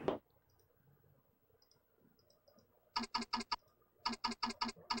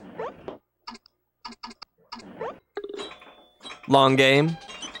 Long game.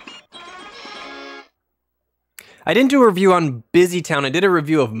 I didn't do a review on Busy Town. I did a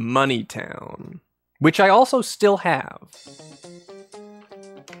review of Money Town, which I also still have.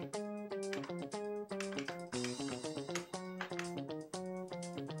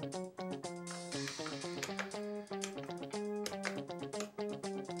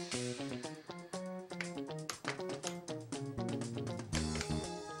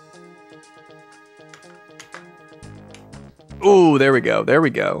 Ooh, there we go. There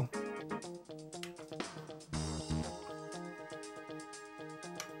we go.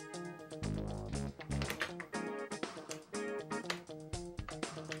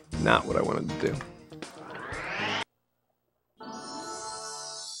 Not what I wanted to do.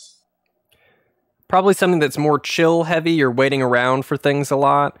 Probably something that's more chill heavy. You're waiting around for things a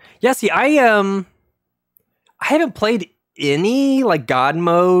lot. Yeah, see, I haven't played any like God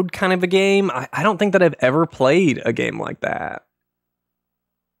mode kind of a game. I don't think that I've ever played a game like that.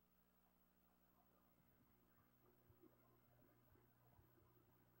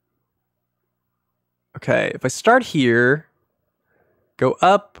 Okay, if I start here, go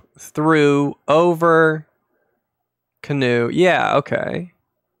up, through, over, canoe. Yeah, okay.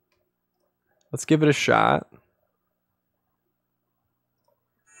 Let's give it a shot.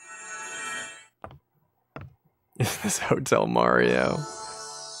 Is this Hotel Mario?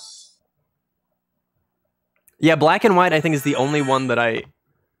 Yeah, black and white I think is the only one that I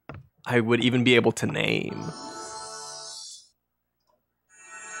would even be able to name.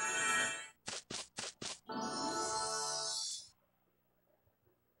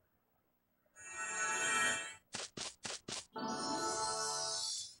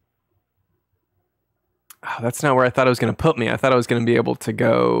 Oh, that's not where I thought it was going to put me. I thought I was going to be able to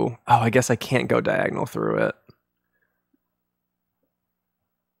go... Oh, I guess I can't go diagonal through it.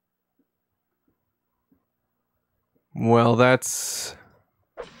 Well, that's...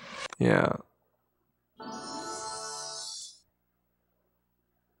 Yeah.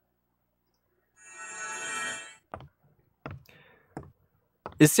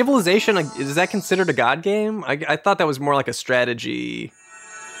 Is Civilization, is that considered a god game? I thought that was more like a strategy...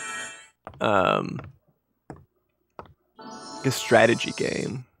 a strategy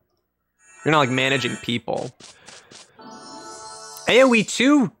game. You're not like managing people. AoE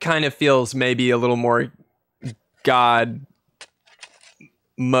 2 kind of feels maybe a little more god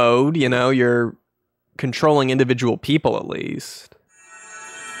mode, you know, you're controlling individual people at least.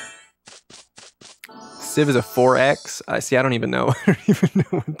 Civ is a 4X. I see, I don't even know. I don't even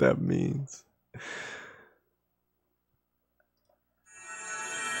know what that means.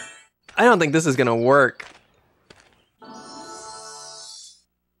 I don't think this is gonna work.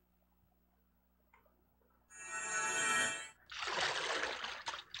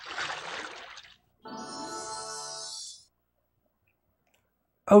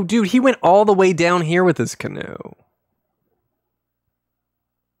 Oh, dude, he went all the way down here with his canoe.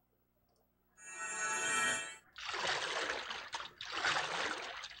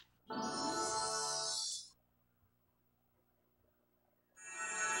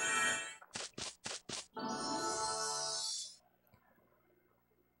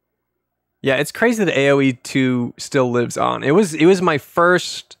 Yeah, it's crazy that AoE 2 still lives on. It was my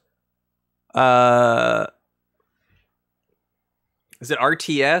first is it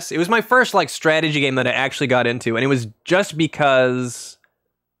RTS? It was my first like strategy game that I actually got into, and it was just because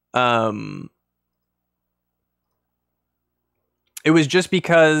oh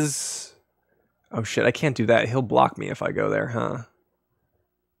shit, I can't do that. He'll block me if I go there, huh?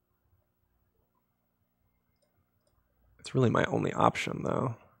 It's really my only option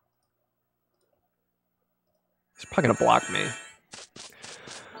though. He's probably gonna block me.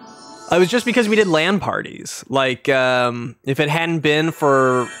 It was just because we did LAN parties. Like, if it hadn't been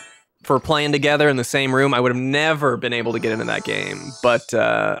for playing together in the same room, I would have never been able to get into that game. But,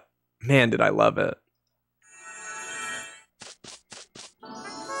 man, did I love it.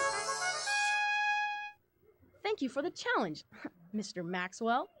 Thank you for the challenge, Mr.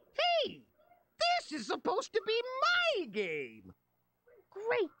 Maxwell. Hey, this is supposed to be my game.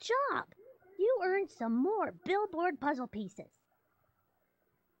 Great job. You earned some more billboard puzzle pieces.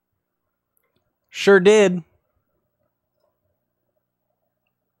 Sure did.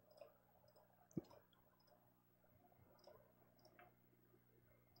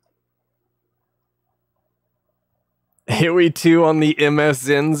 AoE 2 on the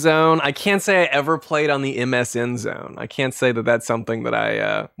MSN zone. I can't say I ever played on the MSN zone. I can't say that that's something that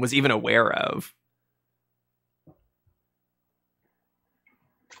I was even aware of.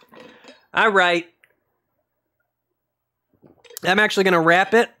 All right. I'm actually going to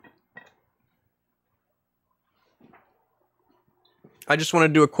wrap it. I just want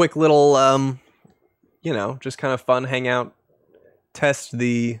to do a quick little, you know, just kind of fun hangout. Test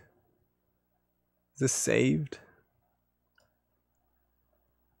the... Is this saved?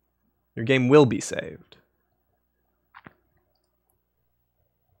 Your game will be saved.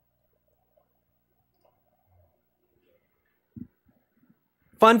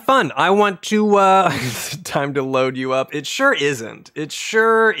 Fun. I want to, time to load you up. It sure isn't. It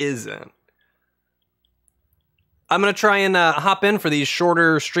sure isn't. I'm going to try and hop in for these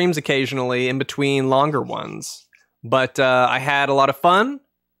shorter streams occasionally in between longer ones. But I had a lot of fun.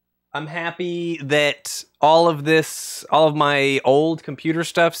 I'm happy that all of my old computer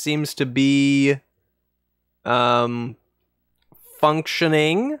stuff seems to be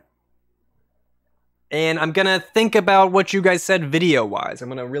functioning. And I'm going to think about what you guys said video-wise. I'm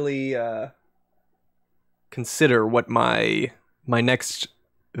going to really consider what my next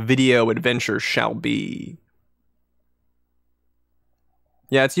video adventure shall be.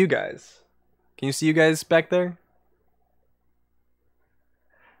 Yeah, it's you guys. Can you see you guys back there?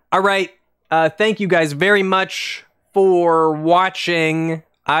 All right. Thank you guys very much for watching.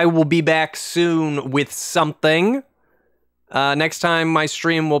 I will be back soon with something. Next time my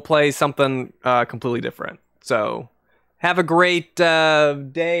stream will play something completely different. So have a great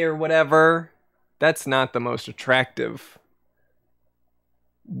day or whatever. That's not the most attractive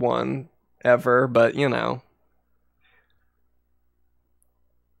one ever, but you know.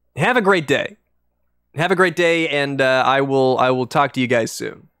 Have a great day. Have a great day, and I will talk to you guys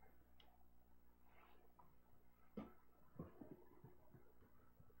soon.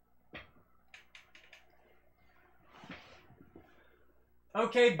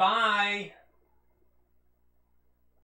 Okay, bye.